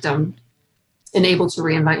a victim and able to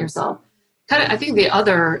reinvent yourself. I think the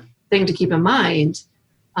other thing to keep in mind,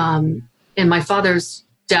 and my father's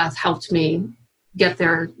death helped me get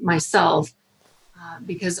there myself,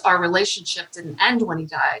 because our relationship didn't end when he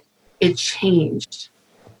died. It changed,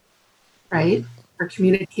 right? Our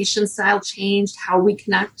communication style changed, how we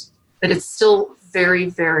connect, but it's still very,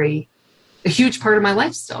 very a huge part of my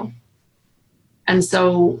life still. And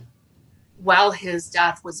so while his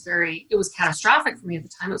death was it was catastrophic for me at the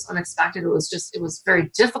time, it was unexpected, it was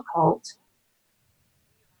very difficult.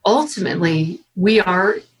 Ultimately, we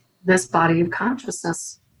are this body of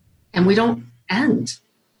consciousness and we don't end.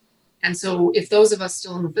 And so if those of us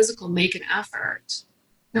still in the physical make an effort,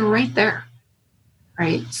 they're right there,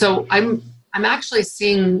 right? So I'm actually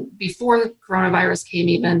seeing, before the coronavirus came,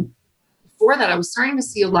 even before that, I was starting to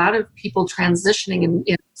see a lot of people transitioning in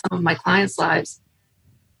some of my clients' lives.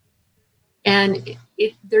 And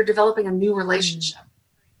they're developing a new relationship.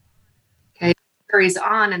 Okay. It carries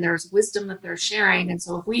on and there's wisdom that they're sharing. And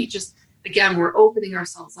so if we just, again, we're opening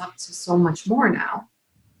ourselves up to so much more now.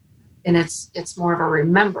 And it's more of a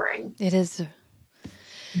remembering. It is a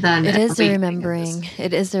remembering.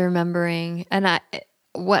 It is a remembering. And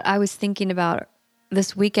what I was thinking about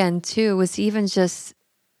this weekend too was even just,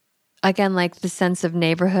 again, like the sense of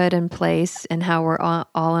neighborhood and place and how we're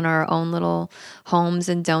all in our own little homes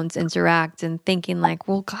and don't interact, and thinking like,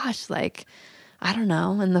 well, gosh, like, I don't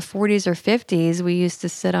know, in the 40s or 50s, we used to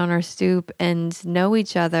sit on our stoop and know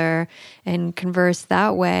each other and converse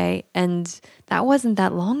that way. And that wasn't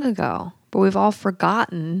that long ago, but we've all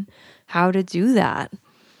forgotten how to do that.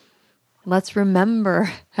 Let's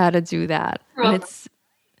remember how to do that. And it's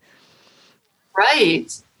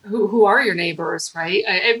right. Who are your neighbors, right?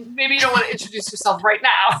 And maybe you don't want to introduce yourself right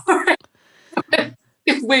now.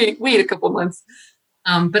 Wait a couple months.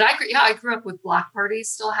 But I grew up with block parties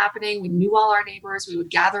still happening. We knew all our neighbors. We would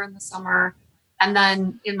gather in the summer. And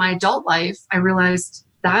then in my adult life, I realized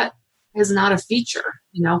that is not a feature,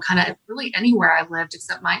 kind of really anywhere I lived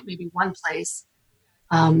except maybe one place.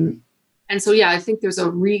 And so, I think there's a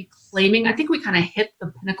reclaiming. I think we kind of hit the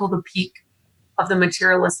pinnacle, the peak of the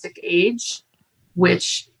materialistic age,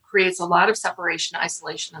 which creates a lot of separation,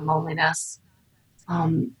 isolation, and loneliness.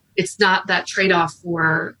 It's not that trade-off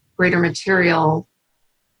for greater material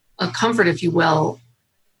comfort, if you will,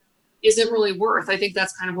 isn't really worth. I think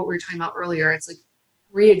that's kind of what we were talking about earlier. It's like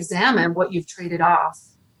re-examine what you've traded off.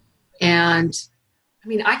 And I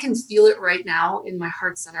mean, I can feel it right now in my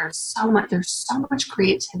heart center. There's so much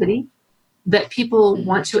creativity that people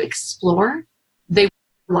want to explore. They want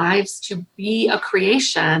their lives to be a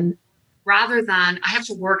creation rather than I have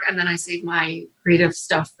to work and then I save my creative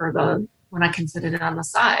stuff for when I can fit it on the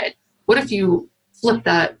side. What if you flip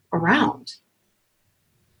that around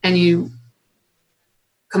and you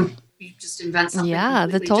just invent something. Yeah,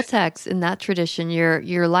 the completely different. Toltecs, in that tradition,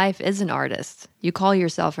 your life is an artist. You call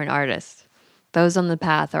yourself an artist. Those on the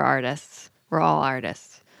path are artists. We're all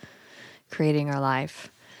artists, creating our life.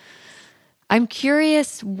 I'm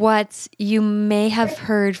curious what you may have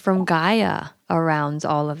heard from Gaia around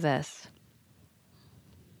all of this.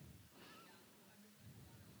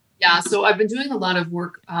 Yeah, so I've been doing a lot of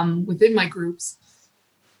work within my groups,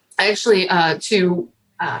 actually, to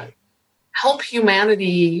help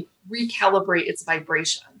humanity recalibrate its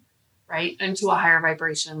vibration, right, into a higher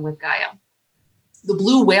vibration with Gaia. The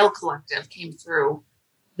Blue Whale Collective came through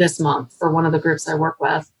this month for one of the groups I work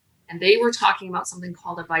with, and they were talking about something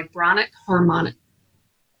called a vibronic harmonic.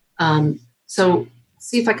 So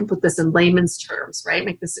see if I can put this in layman's terms, right?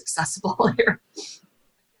 Make this accessible here.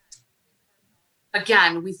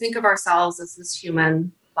 Again, we think of ourselves as this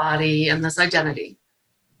human body and this identity.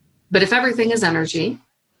 But if everything is energy,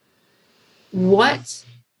 what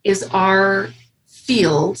is our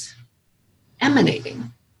field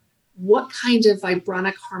emanating? What kind of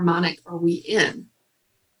vibronic harmonic are we in?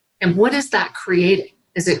 And what is that creating?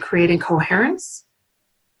 Is it creating coherence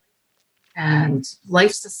and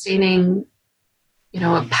life-sustaining,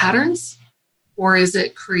 patterns? Or is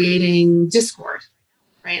it creating discord?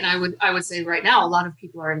 Right. And I would say right now, a lot of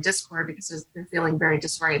people are in discord because they're feeling very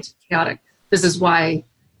disoriented, chaotic. This is why,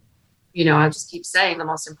 I just keep saying the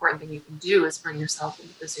most important thing you can do is bring yourself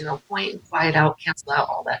into the 0 point and quiet out, cancel out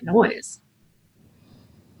all that noise.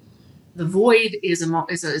 The void is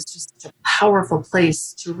just a powerful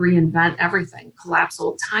place to reinvent everything, collapse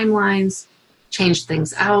old timelines, change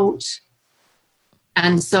things out.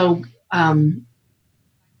 And so,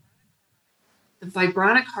 the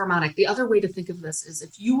vibronic harmonic, the other way to think of this is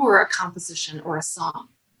if you were a composition or a song,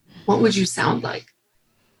 what would you sound like?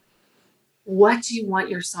 What do you want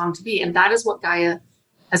your song to be? And that is what Gaia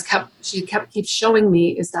keeps showing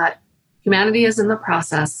me, is that humanity is in the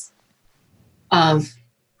process of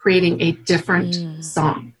creating a different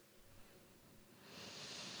song.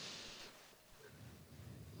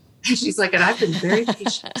 And she's like, and I've been very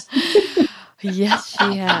patient. Yes,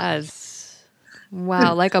 she has.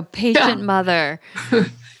 Wow, like a patient mother.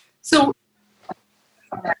 So,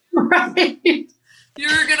 right,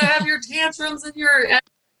 you're going to have your tantrums and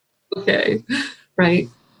okay, right?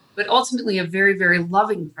 But ultimately a very, very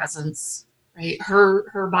loving presence, right?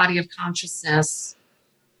 Her body of consciousness,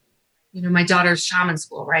 my daughter's shaman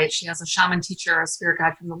school, right? She has a shaman teacher, a spirit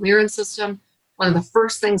guide from the Lyran system. One of the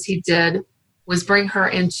first things he did was bring her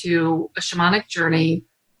into a shamanic journey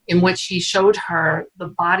in which he showed her the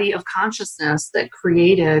body of consciousness that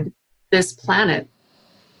created this planet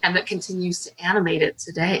and that continues to animate it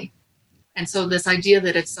today. And so this idea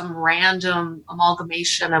that it's some random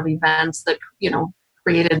amalgamation of events that,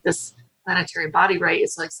 created this planetary body, right?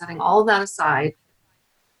 It's like setting all of that aside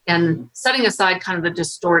and setting aside kind of the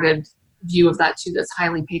distorted view of that too, that's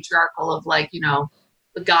highly patriarchal of like,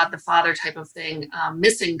 the God, the Father type of thing,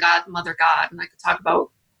 missing God, Mother God. And I could talk about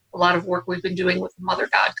a lot of work we've been doing with Mother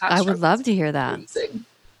God construct. I would love to hear that. Amazing.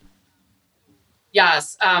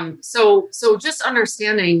 Yes. So just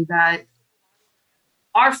understanding that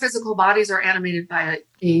our physical bodies are animated by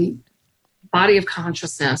a body of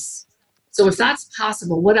consciousness. So if that's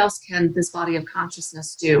possible, what else can this body of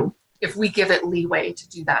consciousness do if we give it leeway to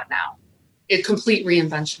do that now? A complete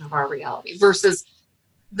reinvention of our reality versus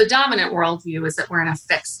the dominant worldview is that we're in a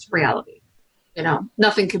fixed reality.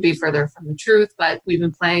 Nothing could be further from the truth, but we've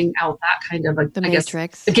been playing out that kind of a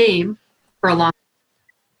Matrix, a game for a long time.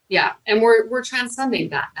 Yeah. And we're transcending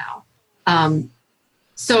that now.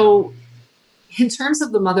 So in terms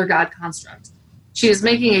of the Mother God construct, she is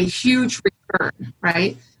making a huge return,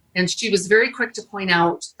 right? And she was very quick to point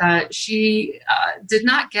out that she did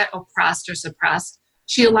not get oppressed or suppressed.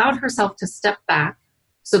 She allowed herself to step back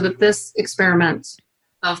so that this experiment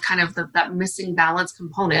of kind of that missing balance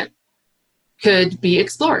component could be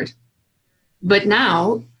explored. But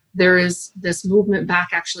now there is this movement back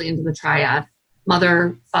actually into the triad,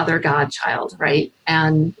 Mother, Father, God, Child, right?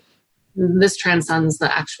 And this transcends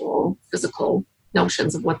the actual physical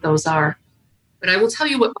notions of what those are. But I will tell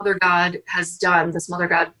you what Mother God has done, this Mother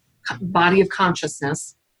God body of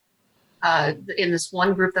consciousness, in this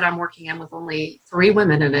one group that I'm working in with only 3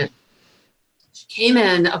 women in it. She came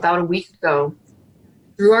in about a week ago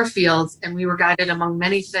through our fields, and we were guided among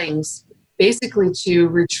many things, basically to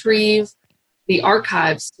retrieve the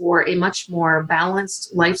archives for a much more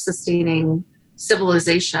balanced, life-sustaining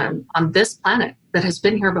civilization on this planet that has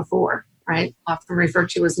been here before, right? Often referred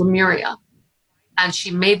to as Lemuria. And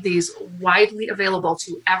she made these widely available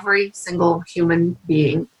to every single human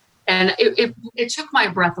being And it took my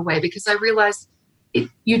breath away, because I realized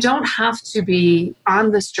you don't have to be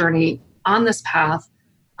on this journey, on this path,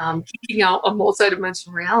 seeking out a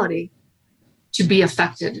multidimensional reality to be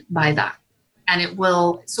affected by that. And it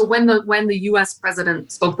will. So when the U.S. president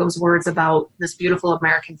spoke those words about this beautiful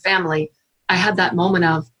American family, I had that moment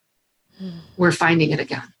of, we're finding it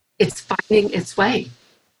again. It's finding its way,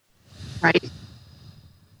 right?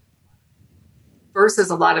 Versus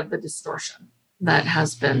a lot of the distortion that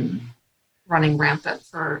has been running rampant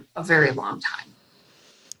for a very long time.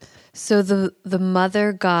 So the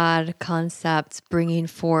mother God concept, bringing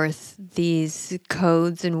forth these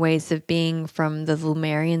codes and ways of being from the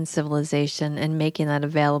Lemurian civilization and making that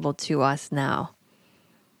available to us now.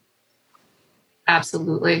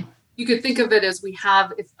 Absolutely. You could think of it as we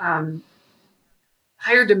have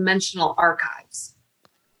higher dimensional archives.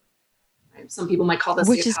 Right? Some people might call this,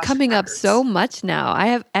 which is coming records. Up so much now. I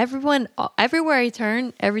have everyone, everywhere I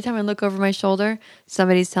turn, every time I look over my shoulder,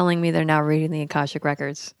 somebody's telling me they're now reading the Akashic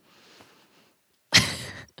Records.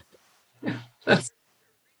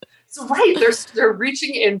 So right, they're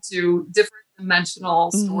reaching into different dimensional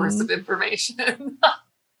source of information. Let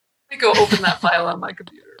me go open that file on my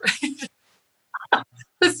computer. Right?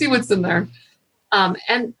 Let's see what's in there.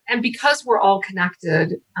 And because we're all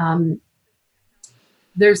connected,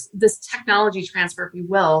 there's this technology transfer, if you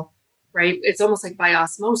will, right? It's almost like by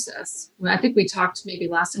osmosis. I think we talked maybe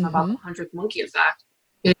last time about the 100th monkey effect.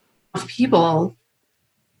 People,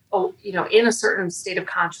 in a certain state of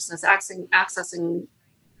consciousness, accessing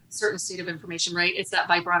certain state of information, right? It's that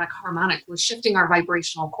vibronic harmonic. We're shifting our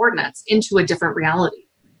vibrational coordinates into a different reality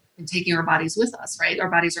and taking our bodies with us, right? Our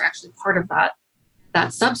bodies are actually part of that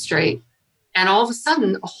substrate. And all of a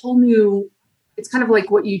sudden, a whole new, it's kind of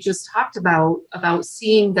like what you just talked about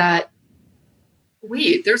seeing that,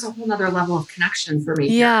 wait, there's a whole nother level of connection for me.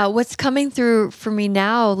 Yeah, here. What's coming through for me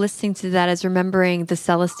now, listening to that, is remembering the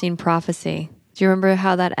Celestine prophecy. Do you remember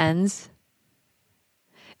how that ends?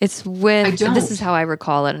 It's with, this is how I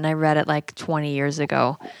recall it, and I read it like 20 years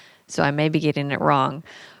ago, so I may be getting it wrong.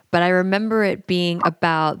 But I remember it being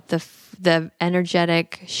about the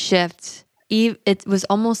energetic shift. It was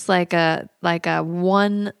almost like a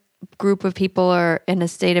one group of people are in a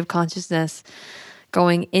state of consciousness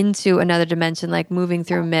going into another dimension, like moving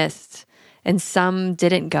through mist. And some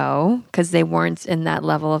didn't go because they weren't in that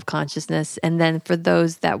level of consciousness. And then for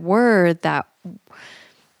those that were, that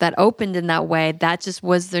opened in that way, that just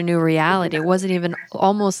was their new reality. It wasn't even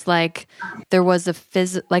almost like there was a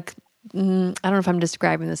I don't know if I'm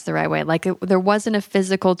describing this the right way. Like there wasn't a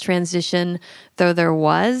physical transition, though there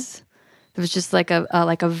was. It was just like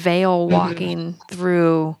a veil walking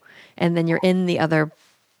through, and then you're in the other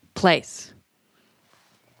place.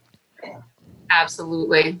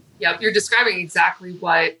 Absolutely. Yep. You're describing exactly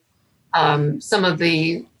what some of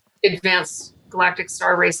the advanced galactic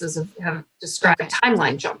star races have described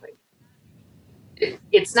timeline jumping.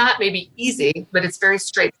 It's not maybe easy, but it's very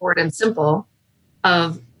straightforward and simple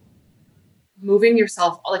of moving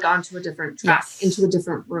yourself like onto a different track, into a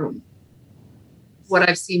different room. What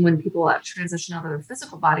I've seen when people transition out of their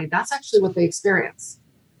physical body, that's actually what they experience.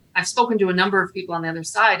 I've spoken to a number of people on the other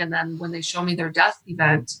side, and then when they show me their death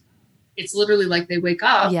event, it's literally like they wake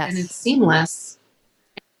up and it's seamless.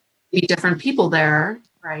 Maybe different people there,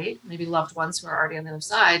 right? Maybe loved ones who are already on the other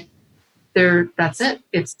side. That's it.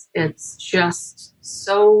 It's just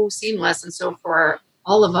so seamless. And so for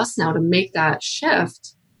all of us now to make that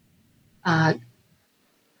shift,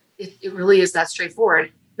 it really is that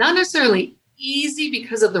straightforward. Not necessarily easy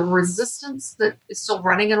because of the resistance that is still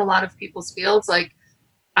running in a lot of people's fields. Like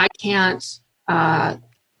I can't, that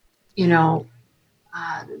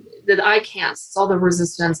I can't. It's all the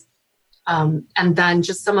resistance. And then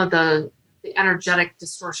just some of the energetic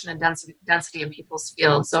distortion and density in people's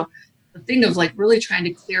fields. So the thing of like really trying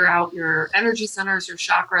to clear out your energy centers, your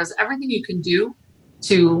chakras, everything you can do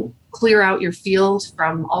to clear out your field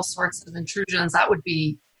from all sorts of intrusions, that would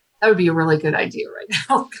be a really good idea right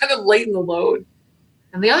now, kind of lighten the load.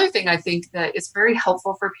 And the other thing I think that is very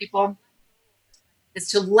helpful for people is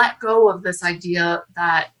to let go of this idea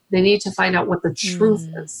that they need to find out what the truth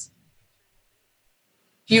is.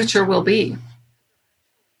 Future will be.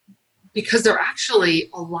 Because there are actually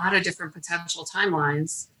a lot of different potential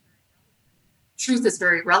timelines. Truth is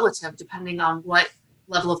very relative depending on what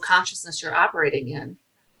level of consciousness you're operating in.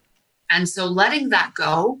 And so letting that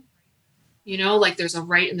go, like there's a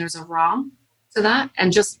right and there's a wrong to that,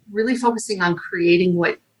 and just really focusing on creating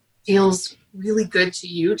what feels really good to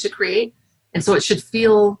you to create. And so it should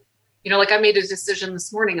feel, like I made a decision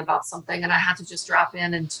this morning about something and I had to just drop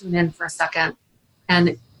in and tune in for a second.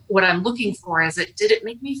 And what I'm looking for is did it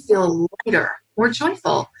make me feel lighter, more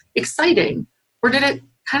joyful? exciting? Or did it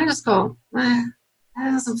kind of just go, that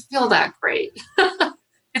doesn't feel that great?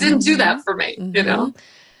 It didn't do that for me, you know?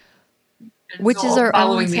 And Which is our own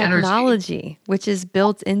following the energy. technology, which is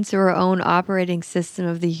built into our own operating system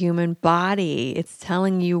of the human body. It's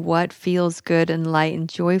telling you what feels good and light and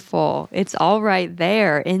joyful. It's all right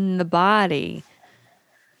there in the body.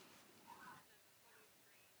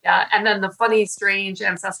 Yeah, and then the funny, strange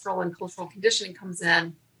ancestral and cultural conditioning comes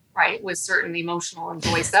in, right, with certain emotional and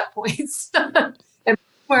joy set points. And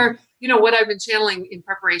where, you know, what I've been channeling in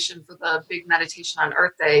preparation for the big meditation on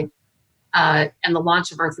Earth Day and the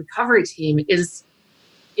launch of Earth Recovery Team is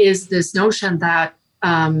this notion that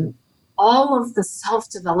all of the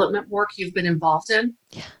self-development work you've been involved in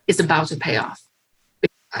is about to pay off. Big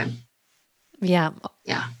time. Yeah.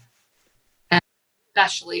 Yeah. And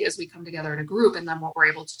especially as we come together in a group, and then what we're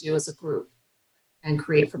able to do as a group and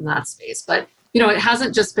create from that space. But, you know, it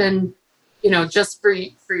hasn't just been, you know, just for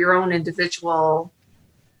your own individual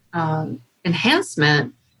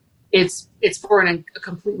enhancement. It's for a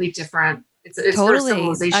completely different. It's totally.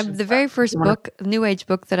 For civilization. The very first book, New Age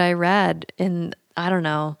book that I read in, I don't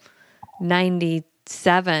know,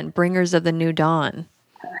 97, Bringers of the New Dawn.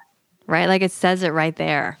 Right? Like it says it right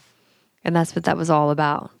there. And that's what that was all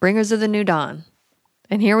about. Bringers of the New Dawn.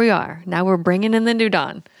 And here we are. Now we're bringing in the new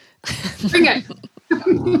dawn. Bring it.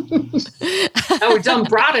 Oh, we done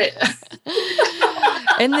brought it.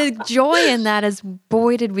 And the joy in that is,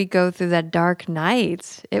 boy, did we go through that dark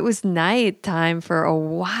night. It was nighttime for a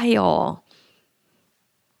while.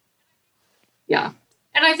 Yeah.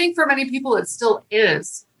 And I think for many people, it still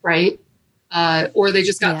is, right? Or they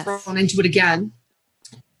just got thrown into it again.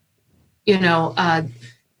 You know,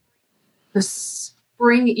 the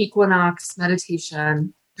spring equinox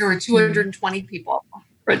meditation, there were 220 people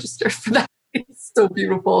registered for that. It's so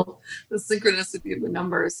beautiful, the synchronicity of the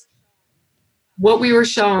numbers. What we were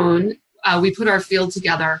shown, we put our field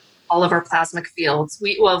together, all of our plasmic fields.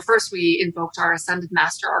 First we invoked our ascended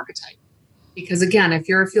master archetype. Because again, if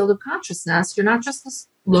you're a field of consciousness, you're not just this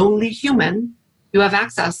lonely human. You have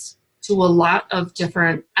access to a lot of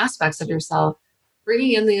different aspects of yourself.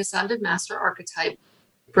 Bringing in the ascended master archetype,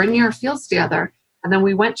 bringing our fields together. And then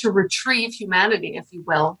we went to retrieve humanity, if you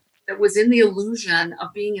will, that was in the illusion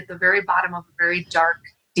of being at the very bottom of a very dark,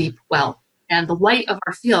 deep well. And the light of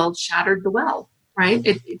our field shattered the well, right?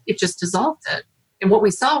 It just dissolved it. And what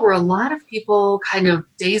we saw were a lot of people kind of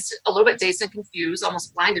dazed, a little bit dazed and confused,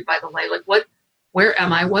 almost blinded by the light. Like, where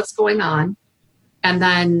am I? What's going on? And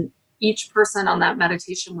then each person on that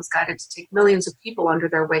meditation was guided to take millions of people under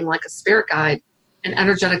their wing like a spirit guide and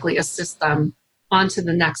energetically assist them onto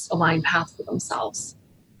the next aligned path for themselves,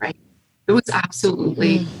 right? It was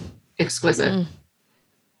absolutely exquisite.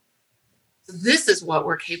 So this is what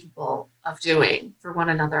we're capable of doing for one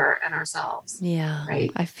another and ourselves. Yeah.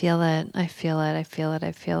 Right. I feel it. I feel it. I feel it.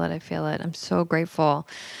 I feel it. I feel it. I'm so grateful.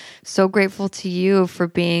 So grateful to you for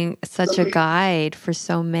being such a guide for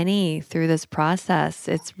so many through this process.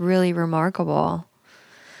 It's really remarkable.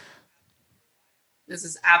 This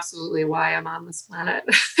is absolutely why I'm on this planet.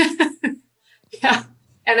 Yeah.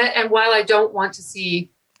 And while I don't want to see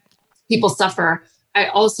people suffer, I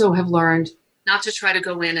also have learned not to try to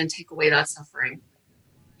go in and take away that suffering.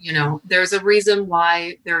 You know, there's a reason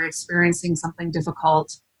why they're experiencing something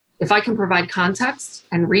difficult. If I can provide context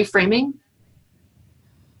and reframing,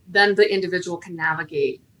 then the individual can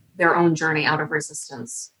navigate their own journey out of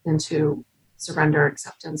resistance into surrender,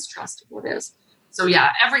 acceptance, trust of what is. So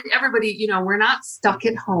yeah, everybody, you know, we're not stuck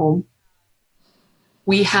at home.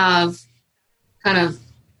 We have kind of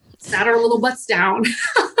sat our little butts down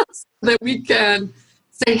so that we can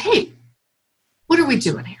say, hey, what are we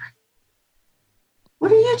doing here?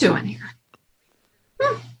 What are you doing here?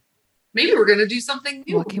 Maybe we're going to do something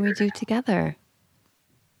new. What can we do together?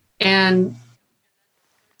 And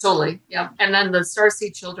totally, yeah. And then the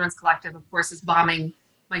Starseed Children's Collective, of course, is bombing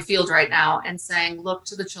my field right now and saying, look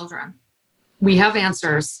to the children. We have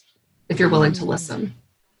answers if you're willing to listen.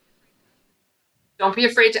 Don't be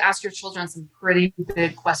afraid to ask your children some pretty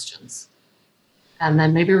big questions. And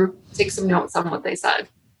then maybe take some notes on what they said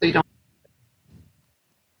so you don't.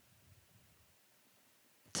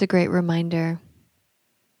 It's a great reminder.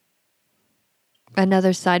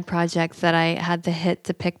 Another side project that I had the hit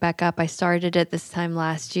to pick back up, I started it this time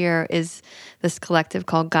last year, is this collective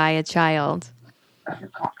called Gaia Child.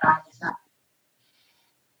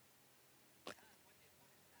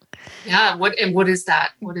 Yeah, what is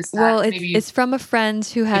that? What is that? Well, it's from a friend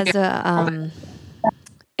who has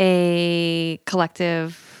a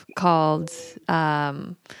collective called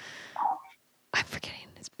I'm forgetting.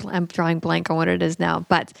 I'm drawing blank on what it is now,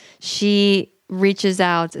 but she reaches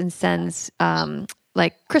out and sends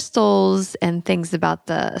like crystals and things about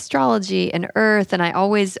the astrology and earth. And I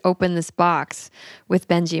always open this box with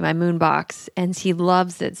Benji, my moon box, and he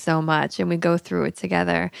loves it so much. And we go through it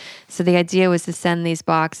together. So the idea was to send these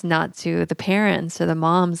boxes not to the parents or the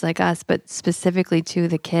moms like us, but specifically to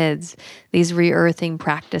the kids, these re-earthing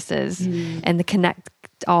practices and to connect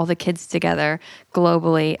all the kids together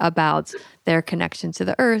globally about their connection to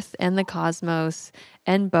the earth and the cosmos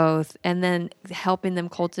and both, and then helping them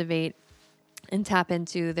cultivate and tap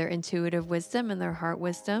into their intuitive wisdom and their heart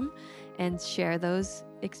wisdom and share those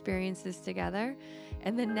experiences together.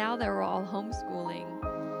 And then now that we're all homeschooling,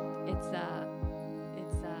 it's a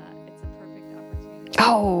perfect opportunity.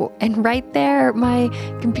 Oh, and right there, my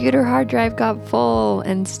computer hard drive got full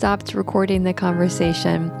and stopped recording the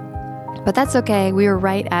conversation. But that's okay. We were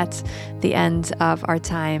right at the end of our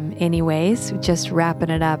time anyways, just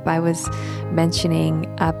wrapping it up. I was mentioning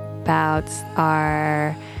about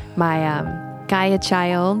my Gaia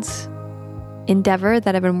Child endeavor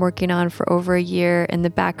that I've been working on for over a year in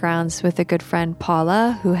the backgrounds with a good friend,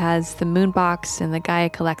 Paula, who has the Moonbox and the Gaia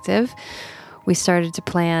Collective. We started to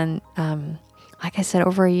plan, like I said,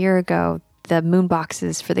 over a year ago, the moon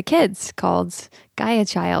boxes for the kids called Gaia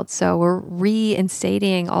Child. So we're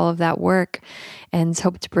reinstating all of that work and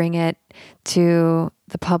hope to bring it to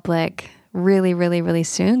the public really, really, really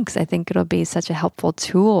soon, because I think it'll be such a helpful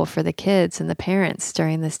tool for the kids and the parents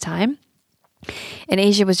during this time. And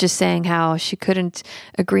Asia was just saying how she couldn't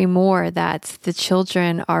agree more that the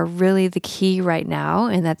children are really the key right now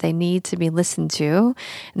and that they need to be listened to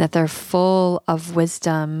and that they're full of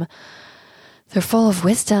wisdom. They're full of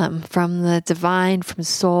wisdom from the divine, from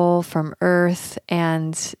soul, from earth,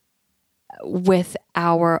 and with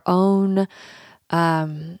our own,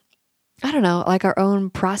 like our own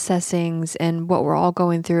processings and what we're all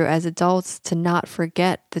going through as adults, to not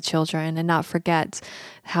forget the children and not forget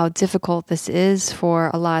how difficult this is for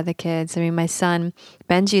a lot of the kids. I mean, my son,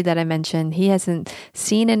 Benji, that I mentioned, he hasn't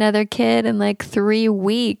seen another kid in like 3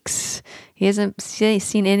 weeks. He hasn't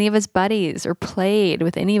seen any of his buddies or played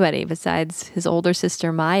with anybody besides his older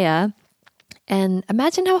sister, Maya. And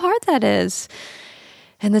imagine how hard that is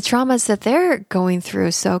and the traumas that they're going through.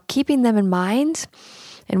 So keeping them in mind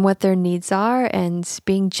and what their needs are and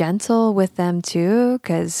being gentle with them too,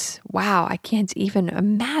 because wow, I can't even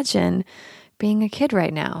imagine being a kid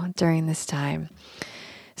right now during this time.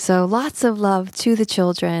 So lots of love to the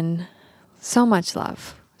children, so much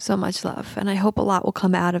love. So much love. And I hope a lot will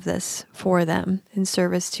come out of this for them in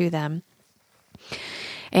service to them.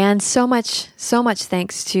 And so much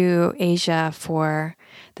thanks to Asia for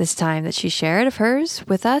this time that she shared of hers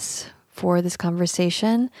with us for this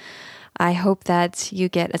conversation. I hope that you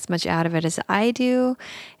get as much out of it as I do.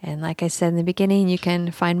 And like I said in the beginning, you can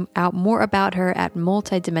find out more about her at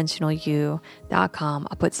multidimensionalyou.com.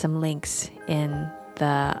 I'll put some links in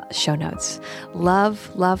the show notes. Love,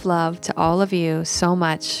 love, love to all of you so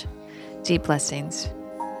much. Deep blessings.